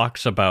 it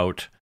talks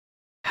about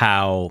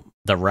how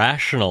the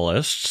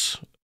rationalists,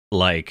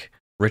 like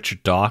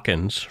Richard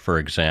Dawkins, for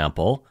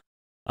example,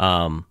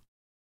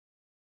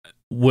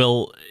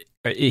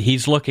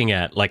 he's looking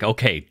at, like,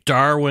 okay,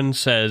 Darwin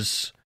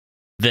says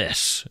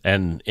this,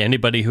 and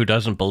anybody who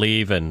doesn't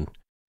believe in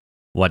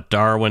what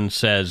Darwin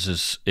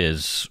says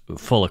is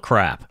full of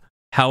crap.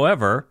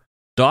 However,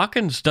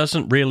 Dawkins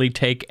doesn't really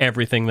take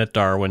everything that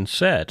Darwin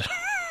said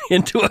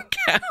into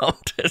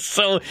account.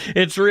 So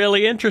it's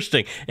really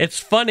interesting. It's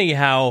funny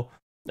how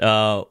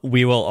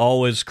we will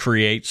always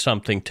create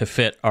something to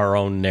fit our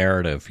own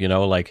narrative.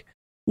 Like,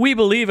 we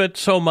believe it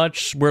so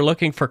much, we're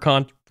looking for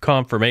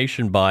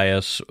confirmation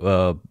bias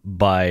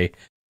by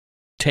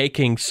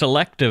taking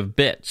selective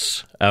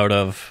bits out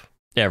of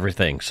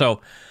everything.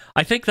 So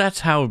I think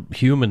that's how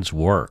humans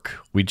work.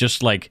 We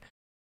just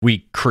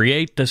we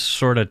create this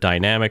sort of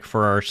dynamic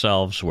for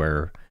ourselves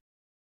where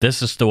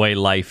this is the way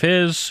life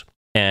is,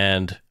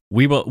 and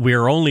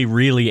we're only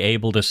really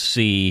able to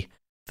see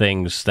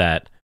things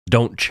that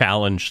don't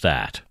challenge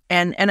that.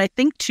 And I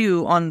think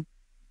too, on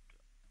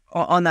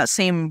that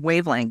same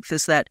wavelength,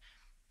 is that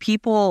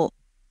people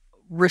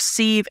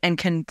receive and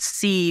can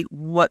see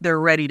what they're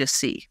ready to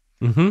see.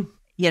 Mm-hmm.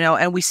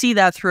 And we see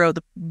that throughout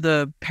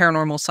the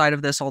paranormal side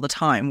of this all the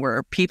time,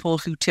 where people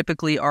who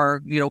typically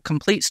are,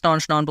 complete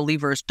staunch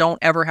non-believers don't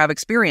ever have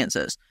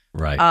experiences.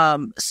 Right.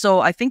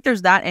 So I think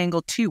there's that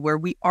angle too, where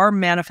we are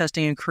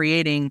manifesting and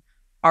creating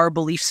our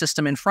belief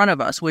system in front of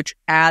us, which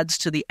adds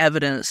to the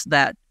evidence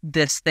that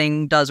this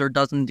thing does or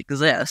doesn't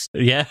exist.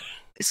 Yeah.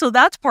 So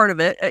that's part of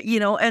it,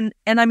 and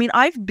I mean,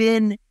 I've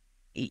been,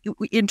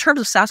 in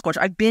terms of Sasquatch,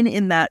 I've been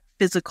in that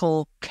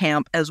physical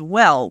camp as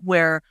well,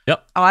 where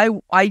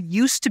I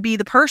used to be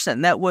the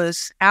person that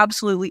was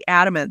absolutely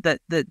adamant that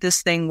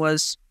this thing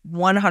was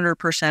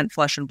 100%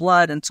 flesh and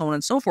blood and so on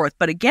and so forth.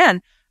 But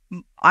again,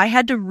 I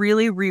had to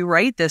really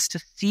rewrite this to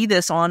see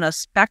this on a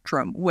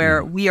spectrum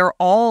where we are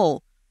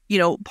all,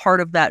 part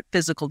of that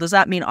physical. Does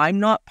that mean I'm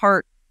not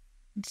part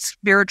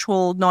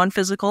spiritual,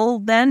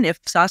 non-physical then,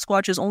 if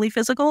Sasquatch is only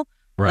physical?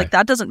 Right. Like,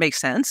 that doesn't make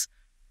sense.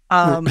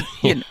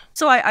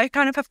 So I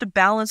kind of have to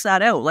balance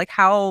that out. Like,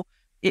 how,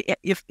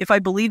 if I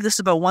believe this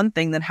about one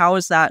thing, then how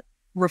is that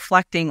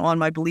reflecting on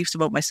my beliefs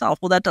about myself?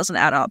 Well, that doesn't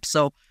add up.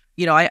 So,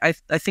 I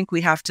think we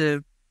have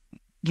to,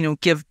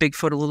 give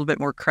Bigfoot a little bit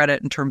more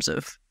credit in terms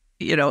of,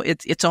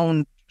 its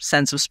own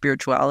sense of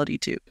spirituality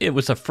too. It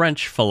was a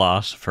French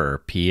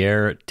philosopher,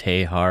 Pierre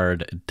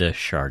Teilhard de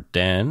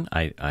Chardin,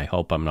 I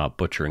hope I'm not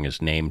butchering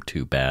his name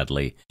too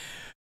badly,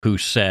 who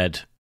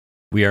said,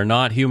 "We are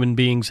not human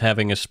beings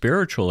having a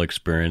spiritual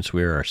experience.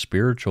 We are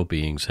spiritual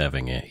beings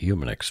having a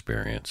human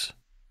experience."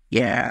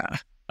 Yeah.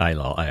 I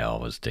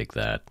always dig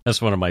that.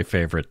 That's one of my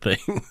favorite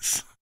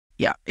things.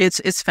 Yeah,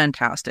 it's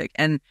fantastic.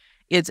 And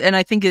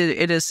I think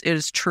it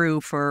is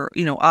true for,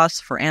 us,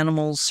 for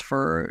animals,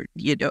 for,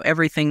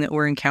 everything that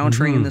we're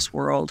encountering in this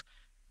world.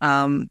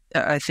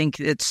 I think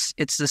it's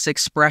this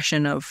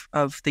expression of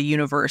the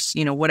universe,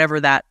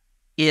 whatever that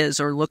is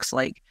or looks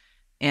like.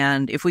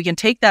 And if we can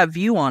take that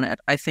view on it,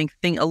 I think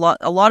a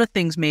lot of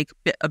things make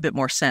a bit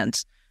more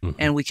sense,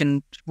 and we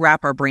can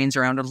wrap our brains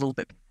around it a little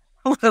bit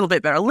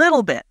better,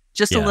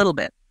 just a little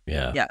bit.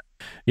 Yeah.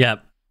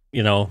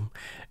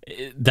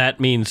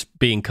 That means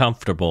being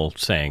comfortable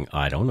saying,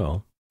 I don't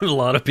know. A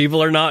lot of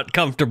people are not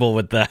comfortable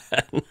with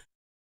that.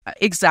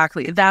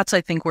 Exactly. That's, I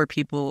think, where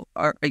people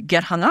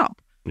get hung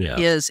up. Yeah.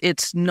 Is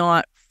it's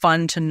not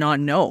fun to not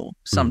know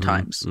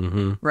sometimes,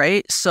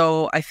 right?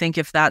 So I think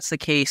if that's the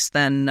case,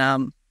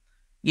 then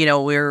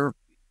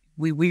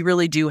we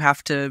really do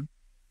have to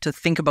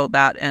think about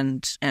that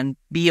and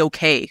be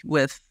okay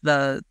with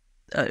the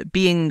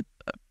being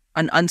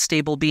an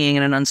unstable being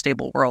in an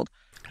unstable world.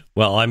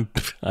 Well, I'm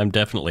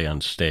definitely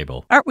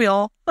unstable. Aren't we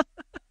all? A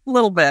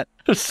little bit.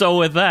 So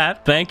with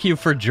that, thank you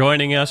for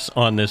joining us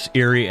on this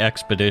eerie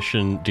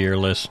expedition, dear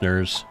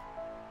listeners.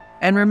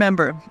 And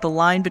remember, the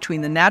line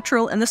between the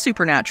natural and the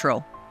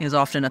supernatural is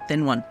often a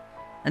thin one.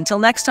 Until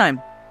next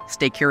time,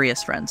 stay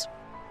curious, friends.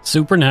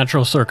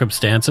 Supernatural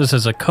Circumstances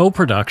is a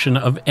co-production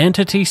of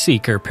Entity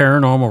Seeker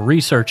Paranormal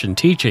Research and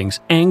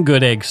Teachings and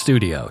Good Egg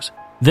Studios.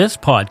 This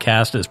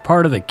podcast is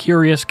part of the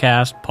Curious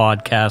Cast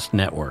podcast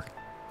network.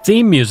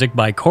 Theme music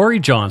by Corey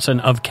Johnson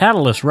of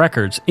Catalyst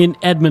Records in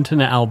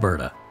Edmonton,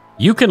 Alberta.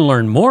 You can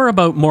learn more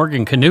about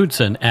Morgan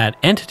Knudsen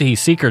at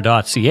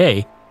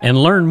entityseeker.ca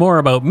and learn more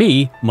about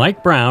me,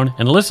 Mike Browne,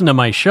 and listen to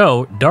my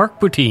show,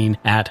 Dark Poutine,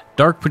 at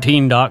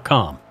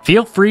darkpoutine.com.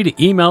 Feel free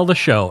to email the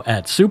show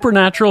at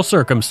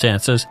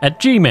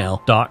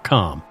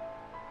supernaturalcircumstances@gmail.com.